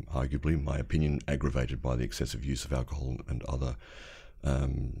 arguably, in my opinion, aggravated by the excessive use of alcohol and other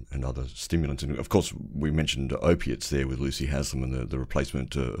stimulants. And of course, we mentioned opiates there with Lucy Haslam and the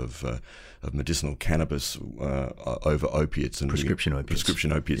replacement of medicinal cannabis over opiates and prescription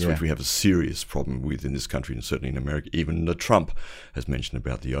opiates, which we have a serious problem with in this country and certainly in America. Even Trump has mentioned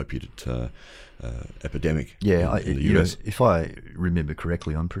about the opiate epidemic. Yeah, in the US. If I remember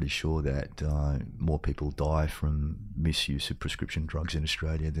correctly, I'm pretty sure that more people die from misuse of prescription drugs in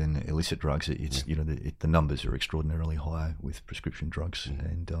Australia than illicit drugs. It's the numbers are extraordinarily high with prescription drugs,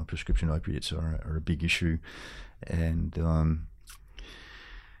 and prescription opiates are a big issue. And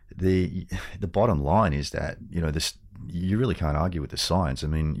the bottom line is that you really can't argue with the science. I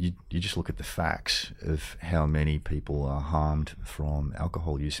mean, you just look at the facts of how many people are harmed from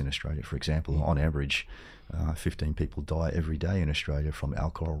alcohol use in Australia. For example, on average, 15 people die every day in Australia from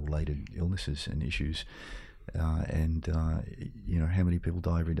alcohol-related illnesses and issues. How many people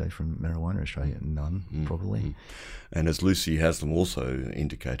die every day from marijuana in Australia? None, probably. And as Lucy Haslam also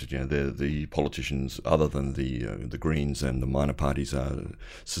indicated, the politicians, other than the Greens and the minor parties, are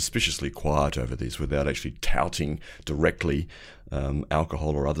suspiciously quiet over this without actually touting directly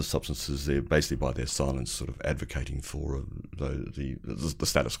alcohol or other substances. They're basically, by their silence, sort of advocating for the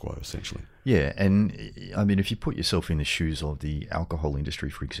status quo, essentially. Yeah, and I mean, if you put yourself in the shoes of the alcohol industry,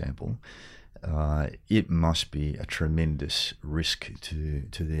 for example, it must be a tremendous risk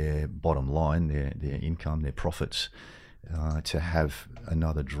to their bottom line, their income, their profits, to have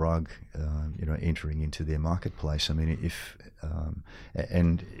another drug, entering into their marketplace. I mean,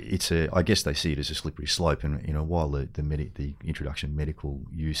 and I guess they see it as a slippery slope. And while the introduction of medical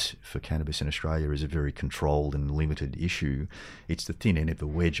use for cannabis in Australia is a very controlled and limited issue, it's the thin end of the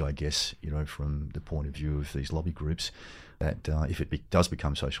wedge, I guess, from the point of view of these lobby groups. That if it does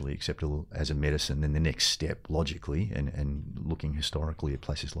become socially acceptable as a medicine, then the next step, logically, and looking historically at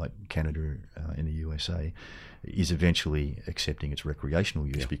places like Canada in the USA, is eventually accepting its recreational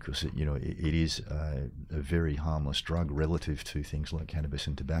use, because it is a very harmless drug relative to things like cannabis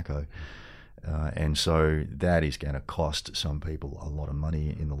and tobacco. And so that is going to cost some people a lot of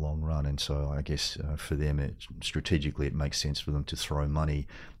money in the long run. And so I guess for them, strategically, it makes sense for them to throw money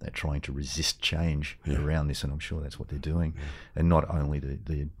at trying to resist change around this. And I'm sure that's what they're doing. And not only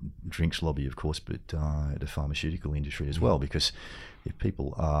the drinks lobby, of course, but the pharmaceutical industry as well. Because if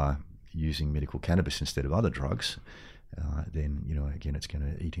people are using medical cannabis instead of other drugs, then, again, it's going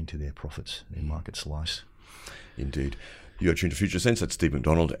to eat into their profits, their market slice. Indeed. You're tuned to Future Sense. That's Steve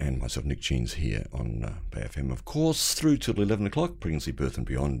McDonald and myself, Nick Jeans, here on Bay FM. Of course, through till 11 o'clock, Pregnancy, Birth and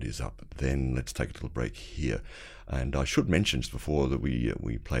Beyond is up. Then let's take a little break here. And I should mention just before that we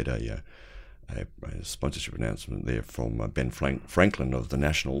played a sponsorship announcement there from Ben Franklin of the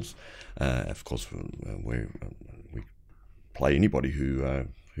Nationals. Of course, we play anybody who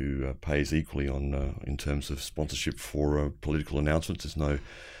who pays equally on in terms of sponsorship for political announcements.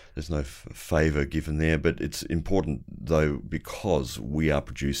 There's no favour given there, but it's important though because we are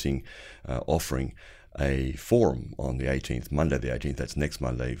offering a forum on the 18th, Monday the 18th, that's next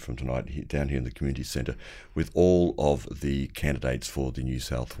Monday from tonight, down here in the community centre, with all of the candidates for the New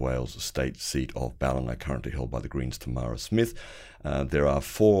South Wales state seat of Ballina, currently held by the Greens' Tamara Smith. There are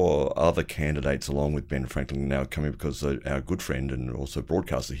 4 other candidates along with Ben Franklin now coming because our good friend and also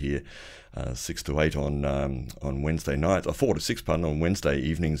broadcaster here, 6 to 8 on Wednesday night, 4 to 6 on Wednesday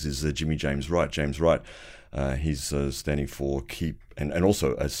evenings is Jimmy James Wright. James Wright, he's standing for Keep, and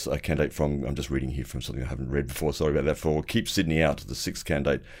also as a candidate from, I'm just reading here from something I haven't read before, sorry about that, for Keep Sydney Out, the 6th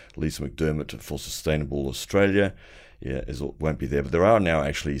candidate, Lisa McDermott for Sustainable Australia. Yeah, won't be there, but there are now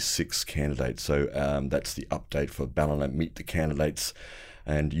actually 6 candidates. So that's the update for Ballina Meet the Candidates.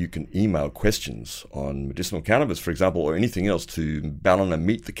 And you can email questions on medicinal cannabis, for example, or anything else to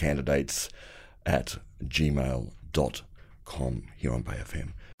ballinameetthecandidates@gmail.com here on Bay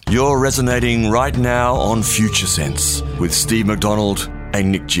FM. You're resonating right now on Future Sense with Steve McDonald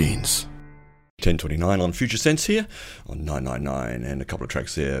and Nick Jeans. 10:29 on Future Sense here on 999, and a couple of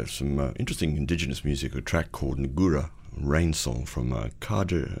tracks there. Some interesting indigenous music, a track called Ngura, Rain Song from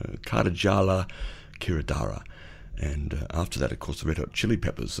Kadajala Kiradara. And after that, of course, the Red Hot Chili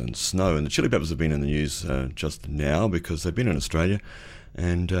Peppers and Snow. And the Chili Peppers have been in the news just now because they've been in Australia.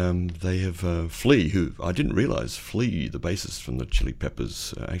 And they have Flea, who I didn't realise, Flea, the bassist from the Chili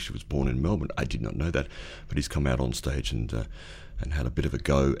Peppers, actually was born in Melbourne. I did not know that. But he's come out on stage and had a bit of a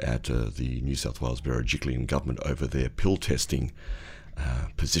go at the New South Wales Berejiklian government over their pill testing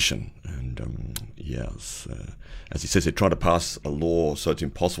position. And yes, as he says, they're trying to pass a law so it's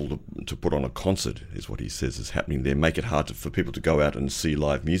impossible to put on a concert, is what he says is happening there. Make it hard for people to go out and see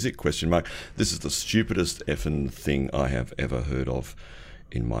live music, ? This is the stupidest effing thing I have ever heard of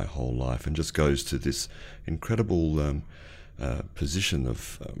in my whole life, and just goes to this incredible position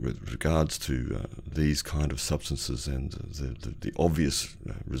of with regards to these kind of substances and the obvious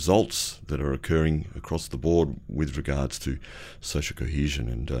results that are occurring across the board with regards to social cohesion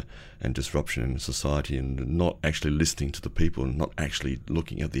and disruption in society, and not actually listening to the people and not actually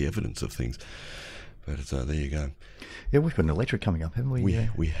looking at the evidence of things. But there you go. Yeah, we've got an election coming up, haven't we? We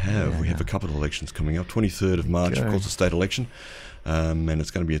have. We have a couple of elections coming up. 23rd of March, of course, the state election. And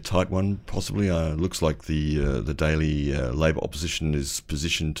it's going to be a tight one, possibly. Looks like the Daily Labor opposition is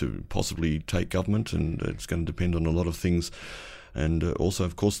positioned to possibly take government, and it's going to depend on a lot of things. And also,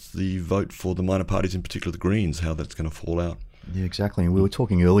 of course, the vote for the minor parties, in particular the Greens, how that's going to fall out. Yeah, exactly. And we were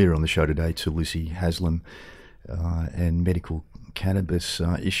talking earlier on the show today to Lucy Haslam, and medical cannabis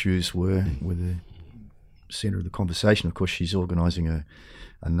issues were the centre of the conversation. Of course, she's organising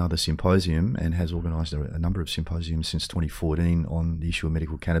another symposium and has organised a number of symposiums since 2014 on the issue of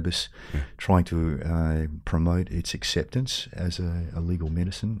medical cannabis, trying to promote its acceptance as a legal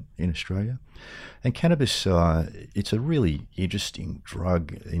medicine in Australia. And cannabis, it's a really interesting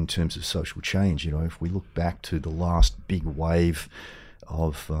drug in terms of social change. You know, if we look back to the last big wave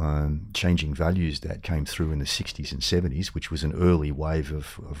of changing values that came through in the 60s and 70s, which was an early wave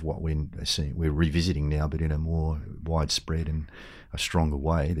of what we're revisiting now, but in a more widespread and a stronger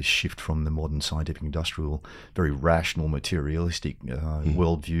way, the shift from the modern scientific industrial, very rational, materialistic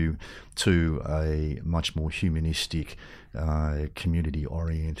worldview to a much more humanistic,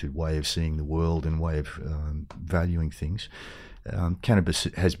 community-oriented way of seeing the world and way of valuing things. Cannabis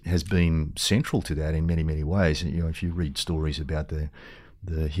has been central to that in many, many ways. You know, if you read stories about the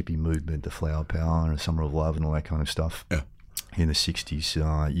hippie movement, the flower power, and Summer of Love, and all that kind of stuff in the 60s,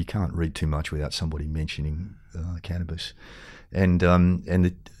 you can't read too much without somebody mentioning cannabis. And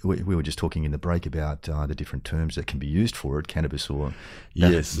we were just talking in the break about the different terms that can be used for it, cannabis or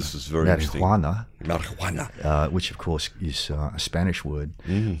this is very marijuana, which of course is a Spanish word,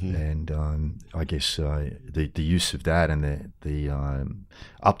 and I guess the use of that and the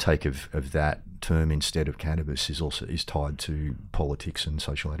uptake of that term instead of cannabis is tied to politics and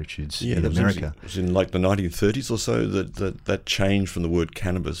social attitudes in America. It was in like the 1930s or so that change from the word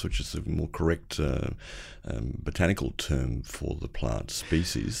cannabis, which is a more correct botanical term for the plant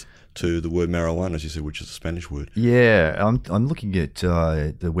species, to the word marijuana, as you said, which is a Spanish word. Yeah, I'm looking at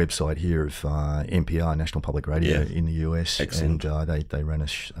the website here of NPR, National Public Radio in the US. Excellent. And they ran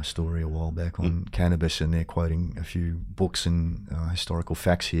a story a while back on cannabis, and they're quoting a few books and historical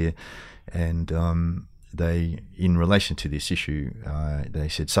facts here. And in relation to this issue, they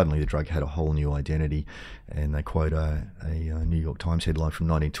said suddenly the drug had a whole new identity, and they quote a New York Times headline from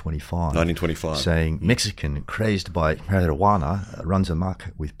 1925 saying, Mexican crazed by marijuana runs amok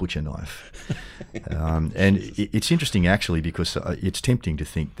with butcher knife. And it's interesting actually, because it's tempting to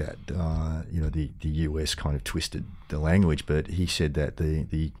think that the US kind of twisted the language, but he said that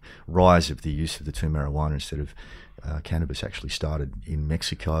the rise of the use of the term marijuana instead of cannabis actually started in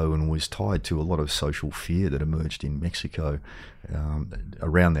Mexico and was tied to a lot of social fear that emerged in Mexico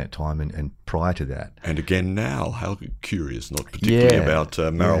around that time and prior to that. And again now, how curious, not particularly about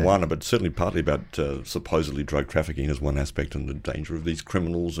marijuana, but certainly partly about supposedly drug trafficking as one aspect and the danger of these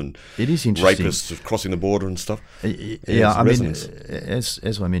criminals and it is interesting. Rapists crossing the border and stuff. Yeah, I mean,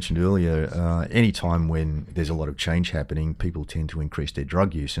 as I mentioned earlier, any time when there's a lot of change happening, people tend to increase their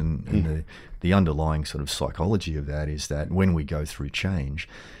drug use, and the underlying sort of psychology of that is that when we go through change,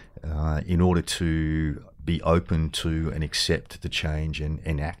 in order to be open to and accept the change and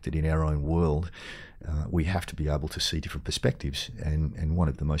enact it in our own world, we have to be able to see different perspectives. And one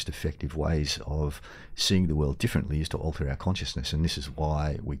of the most effective ways of seeing the world differently is to alter our consciousness. And this is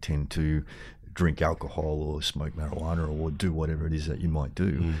why we tend to drink alcohol or smoke marijuana or do whatever it is that you might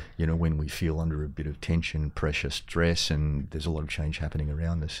do, when we feel under a bit of tension, pressure, stress, and there's a lot of change happening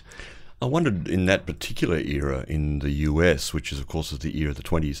around us. I wondered in that particular era in the US, which is of course the era of the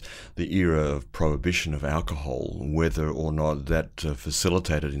 20s, the era of prohibition of alcohol, whether or not that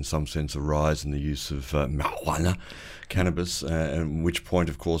facilitated in some sense a rise in the use of marijuana, cannabis, at which point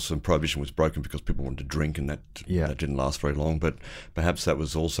of course prohibition was broken because people wanted to drink, and that didn't last very long. But perhaps that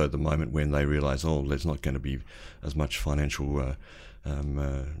was also the moment when they realised, there's not going to be as much financial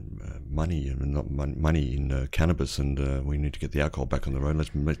money in cannabis, and we need to get the alcohol back on the road.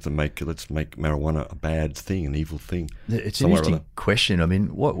 Let's make marijuana a bad thing, an evil thing. It's an interesting question. I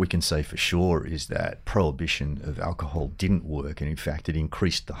mean, what we can say for sure is that prohibition of alcohol didn't work, and in fact it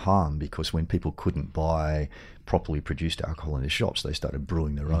increased the harm, because when people couldn't buy properly produced alcohol in the shops, they started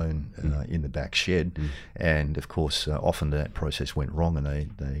brewing their own in the back shed, and of course often that process went wrong, and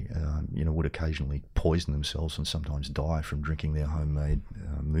they would occasionally poison themselves and sometimes die from drinking their homemade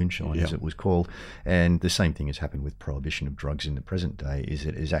moonshine, as it was called. And the same thing has happened with prohibition of drugs in the present day. Is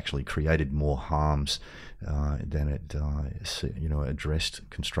it has actually created more harms than it addressed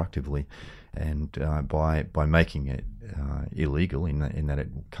constructively. And by making it illegal, in that it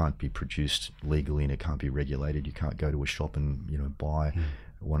can't be produced legally and it can't be regulated, you can't go to a shop and buy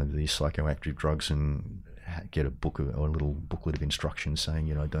one of these psychoactive drugs and get a book or a little booklet of instructions saying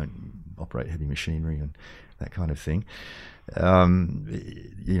don't operate heavy machinery and that kind of thing.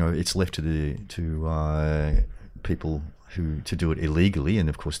 It's left to people to do it illegally, and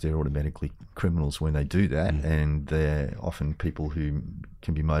of course they're automatically criminals when they do that, and they're often people who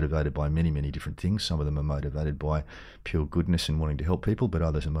can be motivated by many, many different things. Some of them are motivated by pure goodness and wanting to help people, but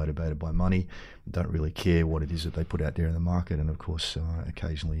others are motivated by money, don't really care what it is that they put out there in the market, and of course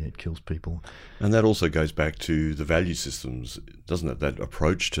occasionally it kills people. And that also goes back to the value systems, doesn't it, that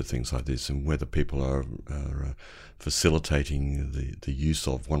approach to things like this, and whether people are facilitating the use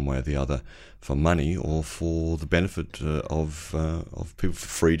of one way or the other for money or for the benefit of people, for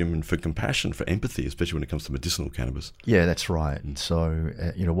freedom and for compassion, for empathy, especially when it comes to medicinal cannabis. Yeah, that's right. And so,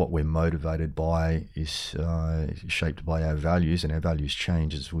 what we're motivated by is shaped by our values, and our values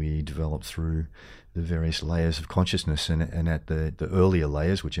change as we develop through the various layers of consciousness. And at the earlier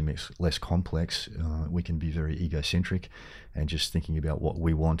layers, which are less complex, we can be very egocentric and just thinking about what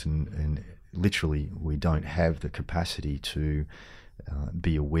we want, and literally we don't have the capacity to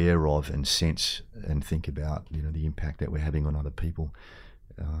be aware of and sense and think about the impact that we're having on other people.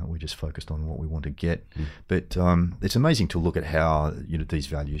 We're just focused on what we want to get. But it's amazing to look at how these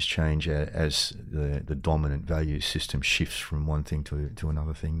values change as the dominant value system shifts from one thing to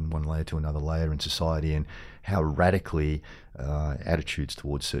another thing, one layer to another layer in society, and how radically attitudes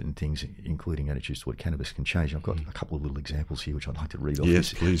towards certain things, including attitudes toward cannabis, can change. I've got a couple of little examples here which I'd like to read off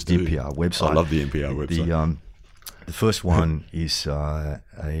this NPR website. I love the NPR website. The first one is an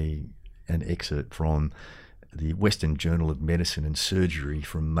excerpt from the Western Journal of Medicine and Surgery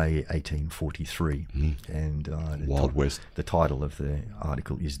from May 1843. And Wild West. The title of the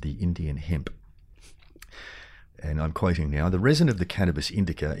article is The Indian Hemp. And I'm quoting now: "The resin of the cannabis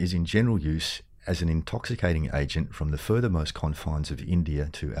indica is in general use as an intoxicating agent from the furthermost confines of India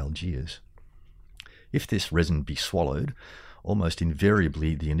to Algiers. If this resin be swallowed, almost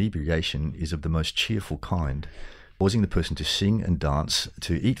invariably the inebriation is of the most cheerful kind, causing the person to sing and dance,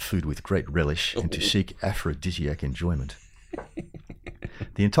 to eat food with great relish, and to seek aphrodisiac enjoyment.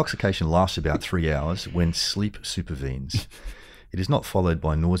 The intoxication lasts about 3 hours, when sleep supervenes. It is not followed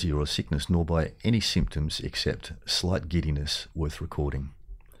by nausea or sickness, nor by any symptoms except slight giddiness worth recording.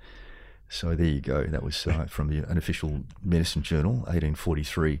 So there you go. That was from an official medicine journal,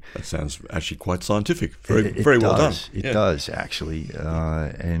 1843. That sounds actually quite scientific. Very well done. It does, actually.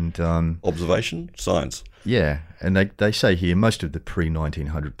 Observation, science. Yeah, and they say here most of the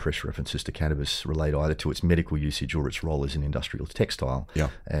pre-1900 press references to cannabis relate either to its medical usage or its role as an industrial textile. Yeah.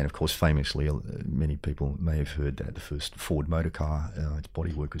 And of course, famously, many people may have heard that the first Ford motor car, its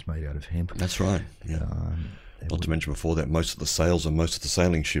bodywork was made out of hemp. That's right. Yeah. Not to mention before that, most of the sails and most of the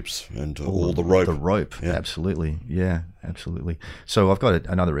sailing ships and all the rope. The rope, yeah. Absolutely. Yeah, absolutely. So I've got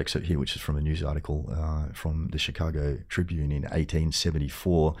another excerpt here, which is from a news article from the Chicago Tribune in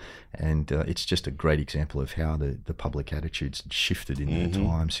 1874. And it's just a great example of how the public attitudes shifted in that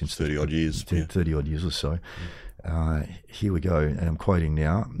time since 30-odd years. 30-odd years or so. Here we go, and I'm quoting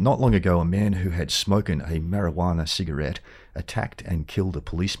now. Not long ago, a man who had smoken a marijuana cigarette attacked and killed a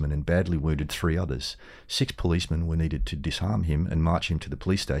policeman and badly wounded 3 others. 6 policemen were needed to disarm him and march him to the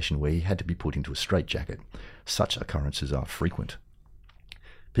police station, where he had to be put into a straitjacket. Such occurrences are frequent.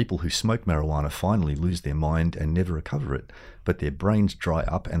 People who smoke marijuana finally lose their mind and never recover it, but their brains dry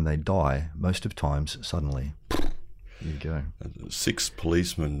up and they die, most of times suddenly. There you go. 6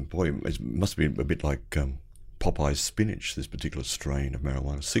 policemen, boy, it must be a bit like Popeye's spinach, this particular strain of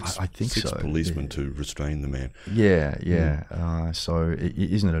marijuana. I think six so. policemen to restrain the man. Yeah. So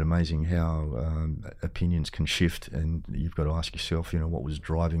isn't it amazing how opinions can shift, and you've got to ask yourself, what was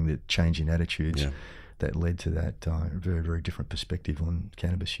driving the change in attitudes that led to that very, very different perspective on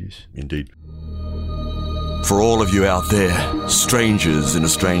cannabis use. Indeed. For all of you out there, strangers in a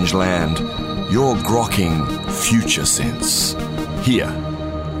strange land, you're grokking Future Sense here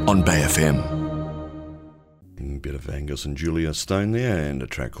on Bay FM. Bit of Angus and Julia Stone there, and a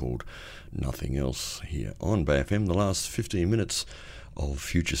track called Nothing Else here on Bay FM. The last 15 minutes of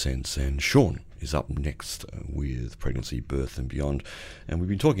Future Sense, and Sean is up next with pregnancy, birth and beyond. And we've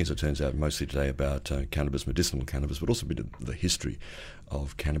been talking, as it turns out, mostly today about cannabis, medicinal cannabis, but also a bit of the history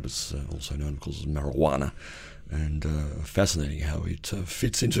of cannabis, also known, of course, as marijuana. And fascinating how it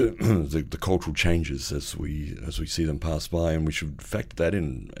fits into the cultural changes as we see them pass by, and we should factor that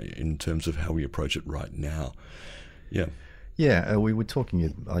in terms of how we approach it right now. Yeah. Yeah, we were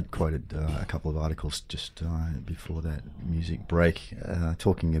talking, I'd quoted a couple of articles just before that music break,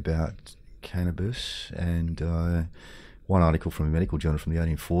 talking about cannabis, and one article from a medical journal from the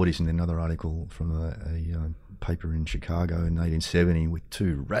 1840s and then another article from a paper in Chicago in 1870 with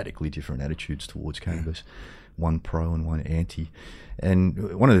 2 radically different attitudes towards cannabis. One pro and one anti.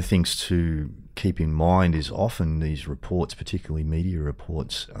 And one of the things to keep in mind is often these reports, particularly media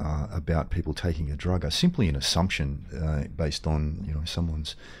reports about people taking a drug, are simply an assumption based on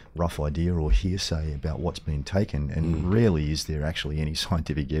someone's rough idea or hearsay about what's been taken, and rarely is there actually any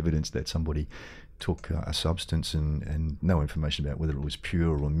scientific evidence that somebody took a substance and no information about whether it was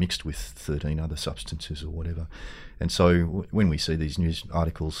pure or mixed with 13 other substances or whatever. And so when we see these news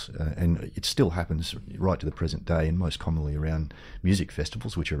articles, and it still happens right to the present day, and most commonly around music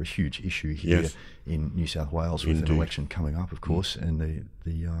festivals, which are a huge issue here in New South Wales with an election coming up, of course, and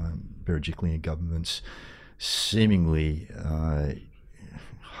the Berejiklian government's seemingly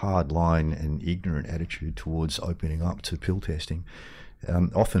hardline and ignorant attitude towards opening up to pill testing.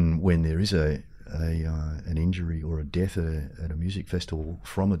 Often when there is an injury or a death at a music festival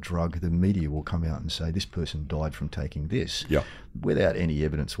from a drug, the media will come out and say this person died from taking this, without any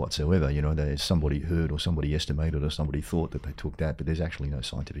evidence whatsoever. There's somebody heard or somebody estimated or somebody thought that they took that, but there's actually no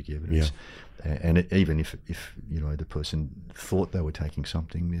scientific evidence. And even if the person thought they were taking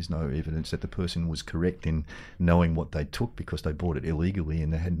something, there's no evidence that the person was correct in knowing what they took, because they bought it illegally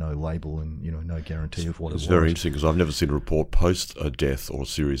and they had no label and no guarantee of what it was. It's very interesting, because I've never seen a report post a death or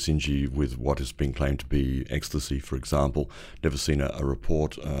serious injury with what has been claimed to be ecstasy, for example. Never seen a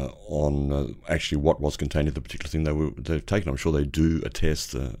report on actually what was contained in the particular thing they've taken. I'm sure they do a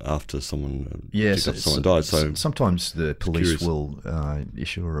test after someone dies. So sometimes the police will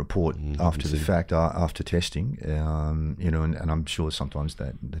issue a report after the fact, after testing, and I'm sure sometimes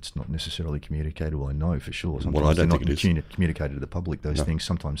that's not necessarily communicated. Well, I know for sure. Sometimes they're not communicated to the public, those things.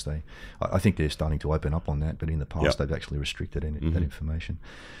 Sometimes I think they're starting to open up on that, but in the past they've actually restricted that information.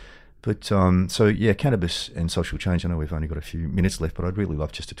 But cannabis and social change. I know we've only got a few minutes left, but I'd really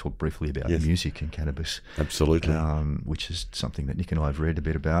love just to talk briefly about music and cannabis. Absolutely. Which is something that Nick and I have read a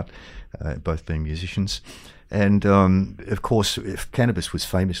bit about, both being musicians. And, of course, cannabis was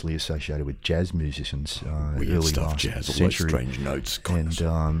famously associated with jazz musicians early stuff, last jazz, century. All those strange notes. And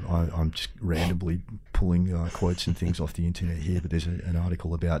I'm just randomly pulling quotes and things off the internet here, but there's an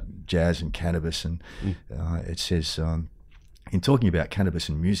article about jazz and cannabis, and it says... in talking about cannabis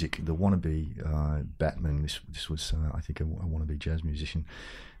and music, the wannabe Batman, this was, I think, a wannabe jazz musician.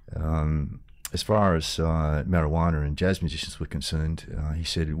 As far as marijuana and jazz musicians were concerned, he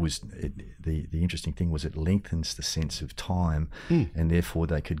said the interesting thing was it lengthens the sense of time, and therefore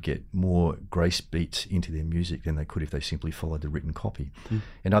they could get more grace beats into their music than they could if they simply followed the written copy.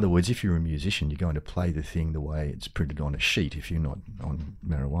 In other words, if you're a musician, you're going to play the thing the way it's printed on a sheet if you're not on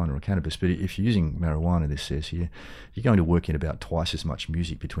marijuana or cannabis. But if you're using marijuana, this says here, you're going to work in about twice as much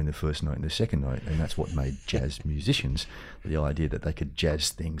music between the first note and the second note, and that's what made jazz musicians, the idea that they could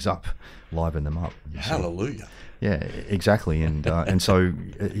jazz things up, liven them up. Hallelujah. Yeah, exactly, and so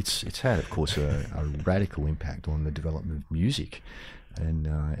it's had, of course, a radical impact on the development of music and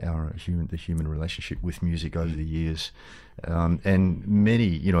the human relationship with music over the years, and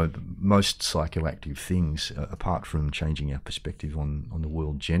many, most psychoactive things, apart from changing our perspective on the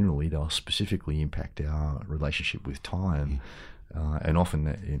world generally, they'll specifically impact our relationship with time. And often,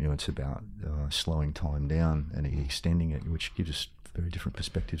 it's about slowing time down and extending it, which gives us very different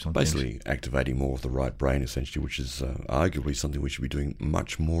perspectives on basically things. Activating more of the right brain, essentially, which is arguably something we should be doing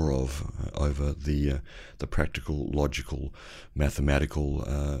much more of over the practical, logical, mathematical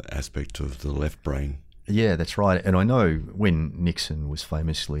aspect of the left brain. Yeah, that's right. And I know when Nixon was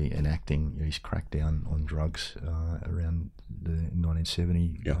famously enacting his crackdown on drugs around the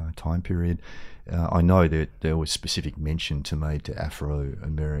 1970 time period, I know that there was specific mention made to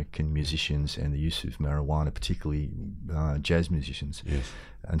Afro-American musicians and the use of marijuana, particularly jazz musicians. Yes.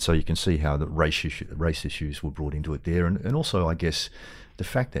 And so you can see how the race issues were brought into it there. And also, I guess, the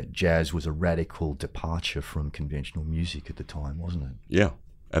fact that jazz was a radical departure from conventional music at the time, wasn't it? Yeah.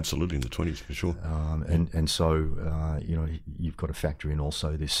 Absolutely, in the 20s, for sure. And so, you've got to factor in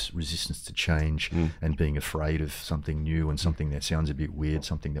also this resistance to change and being afraid of something new and something that sounds a bit weird,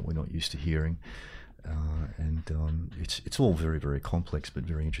 something that we're not used to hearing. It's all very, very complex, but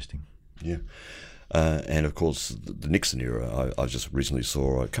very interesting. Yeah. And of course, the Nixon era, I just recently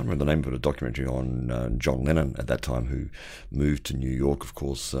saw, I can't remember the name of it, a documentary on John Lennon at that time, who moved to New York, of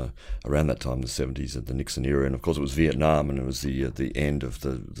course, around that time, the 70s, at the Nixon era. And of course, it was Vietnam, and it was the end of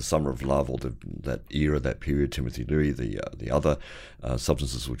the Summer of Love, or that era, that period. Timothy Leary, the other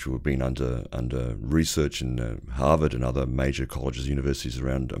substances which were being under research in Harvard and other major colleges, universities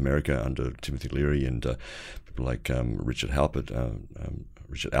around America under Timothy Leary, and people like Richard Alpert,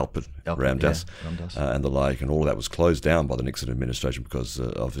 Ramdas, and the like, and all of that was closed down by the Nixon administration because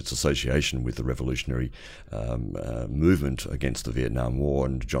of its association with the revolutionary movement against the Vietnam War.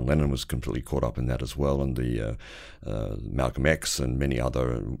 And John Lennon was completely caught up in that as well, and the Malcolm X and many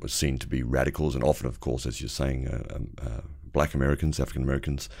other were seen to be radicals, and often, of course, as you're saying, Black Americans, African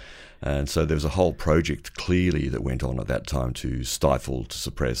Americans. And so there was a whole project clearly that went on at that time to stifle, to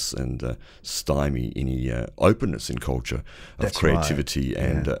suppress, and stymie any openness in culture of That's creativity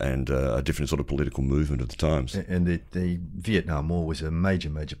right. and a different sort of political movement of the times. And the Vietnam War was a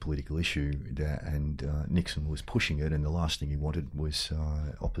major political issue, and Nixon was pushing it, and the last thing he wanted was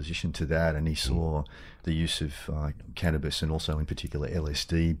opposition to that, and he saw the use of cannabis and also in particular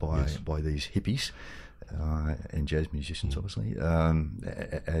LSD by these hippies. And jazz musicians, obviously,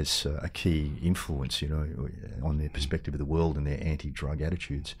 as a key influence, on their perspective of the world and their anti-drug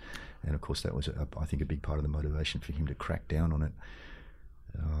attitudes. And of course, that was, I think, a big part of the motivation for him to crack down on it.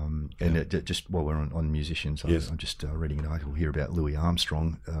 Just while we're on musicians, I'm just reading an article here about Louis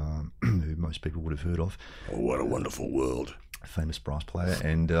Armstrong, who most people would have heard of. Oh, what a wonderful world. A famous brass player,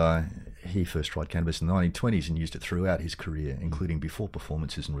 and he first tried cannabis in the 1920s and used it throughout his career, including before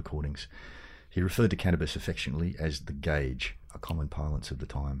performances and recordings. He referred to cannabis affectionately as the gauge, a common parlance of the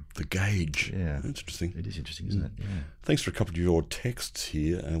time. The gauge. Yeah. That's interesting. It is interesting, isn't it? Yeah. Thanks for a couple of your texts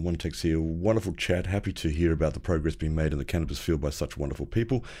here. One text here, wonderful chat. Happy to hear about the progress being made in the cannabis field by such wonderful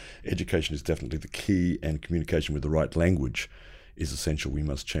people. Education is definitely the key, and communication with the right language is essential. We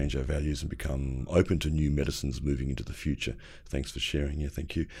must change our values and become open to new medicines moving into the future. Thanks for sharing. Yeah,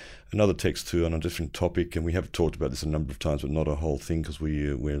 thank you. Another text too on a different topic, and we have talked about this a number of times, but not a whole thing, because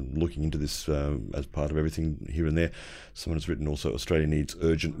we're looking into this as part of everything here and there. Someone has written also, Australia needs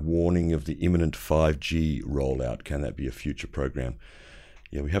urgent warning of the imminent 5G rollout. Can that be a future program?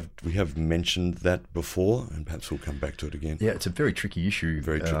 Yeah, we have mentioned that before, and perhaps we'll come back to it again. Yeah, it's a very tricky issue.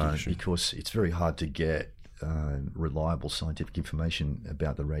 Very tricky issue. Because it's very hard to get reliable scientific information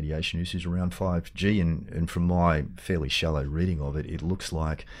about the radiation uses around 5G, and from my fairly shallow reading of it, it looks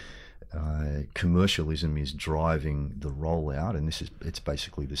like commercialism is driving the rollout, and it's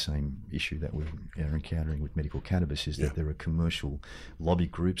basically the same issue that we're encountering with medical cannabis, is that there are commercial lobby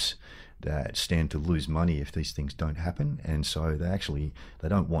groups that stand to lose money if these things don't happen, and so they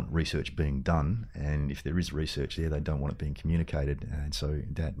don't want research being done, and if there is research there, they don't want it being communicated, and so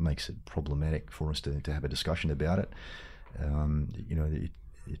that makes it problematic for us to have a discussion about it.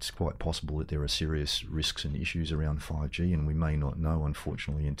 It's quite possible that there are serious risks and issues around 5G, and we may not know,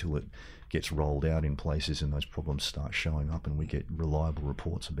 unfortunately, until it gets rolled out in places and those problems start showing up and we get reliable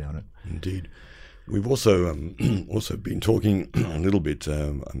reports about it. Indeed. We've also also been talking a little bit,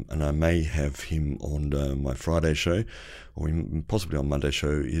 and I may have him on my Friday show, or possibly on Monday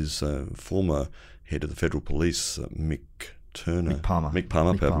show, is former head of the Federal Police, Mick Palmer,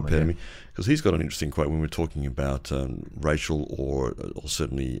 pardon me, because he's got an interesting quote when we're talking about racial or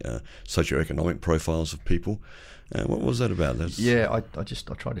certainly socioeconomic profiles of people. What was that about? I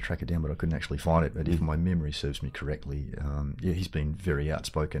tried to track it down, but I couldn't actually find it. But if my memory serves me correctly, he's been very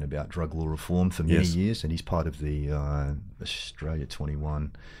outspoken about drug law reform for many years, and he's part of the Australia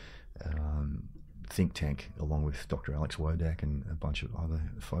 21 think tank, along with Dr. Alex Wodak and a bunch of other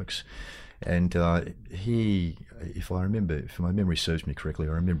folks. And if my memory serves me correctly,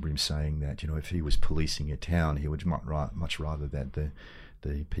 I remember him saying that, if he was policing a town, he would much rather that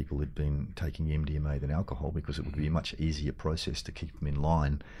the people had been taking MDMA than alcohol, because it would be a much easier process to keep them in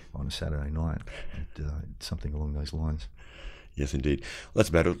line on a Saturday night. Something along those lines. Yes, indeed. Well, that's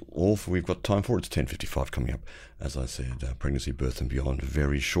about all we've got time for. It's 10:55 coming up. As I said, Pregnancy, Birth and Beyond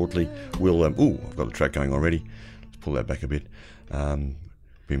very shortly. We'll, I've got a track going already. Let's pull that back a bit.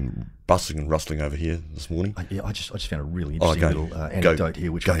 Been bustling and rustling over here this morning. I just found a really interesting little anecdote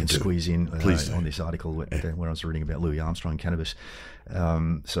here, which I can squeeze in on this article where I was reading about Louis Armstrong cannabis.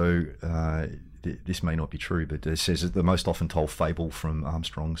 This may not be true, but it says that the most often told fable from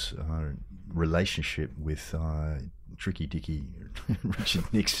Armstrong's relationship with Tricky Dicky Richard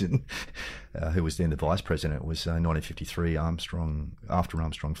Nixon, who was then the vice president, was 1953. After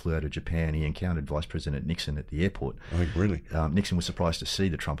Armstrong flew out of Japan, he encountered Vice President Nixon at the airport. Oh, really? Nixon was surprised to see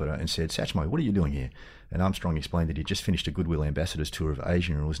the trumpeter and said, "Satchmo, what are you doing here?" And Armstrong explained that he'd just finished a Goodwill Ambassador's tour of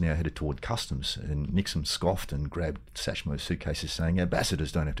Asia and was now headed toward customs. And Nixon scoffed and grabbed Satchmo's suitcases, saying,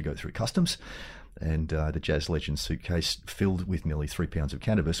 "Ambassadors don't have to go through customs." And the jazz legend's suitcase, filled with nearly 3 pounds of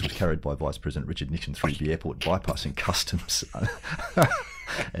cannabis, was carried by Vice President Richard Nixon through the airport, bypassing customs.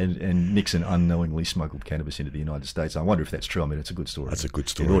 And Nixon unknowingly smuggled cannabis into the United States. I wonder if that's true. I mean, it's a good story. That's a good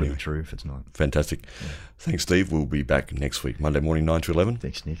story. It ought to be true if it's not. Fantastic. Yeah. Thanks, Steve. We'll be back next week, Monday morning, 9 to 11.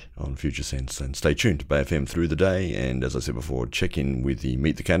 Thanks, Nick. On Future Sense. And stay tuned to Bay FM through the day. And as I said before, check in with the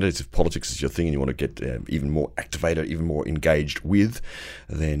Meet the Candidates. If politics is your thing and you want to get even more activated, even more engaged with,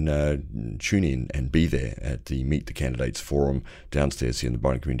 then tune in and be there at the Meet the Candidates Forum downstairs here in the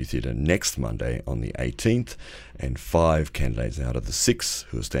Byron Community Theatre next Monday on the 18th. And 5 candidates out of the 6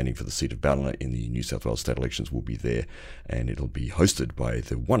 who are standing for the seat of Ballina in the New South Wales state elections will be there, and it'll be hosted by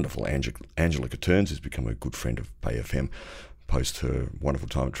the wonderful Angela Caterns, who's become a good friend of Bay FM post her wonderful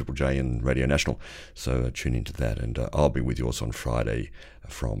time at Triple J and Radio National. So tune into that, and I'll be with you also on Friday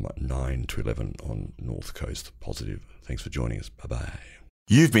from 9 to 11 on North Coast Positive. Thanks for joining us. Bye-bye.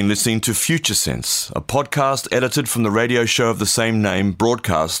 You've been listening to Future Sense, a podcast edited from the radio show of the same name,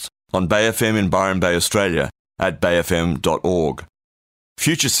 broadcast on Bay FM in Byron Bay, Australia, at bayfm.org.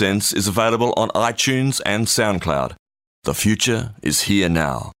 Future Sense is available on iTunes and SoundCloud. The future is here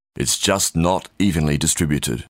now. It's just not evenly distributed.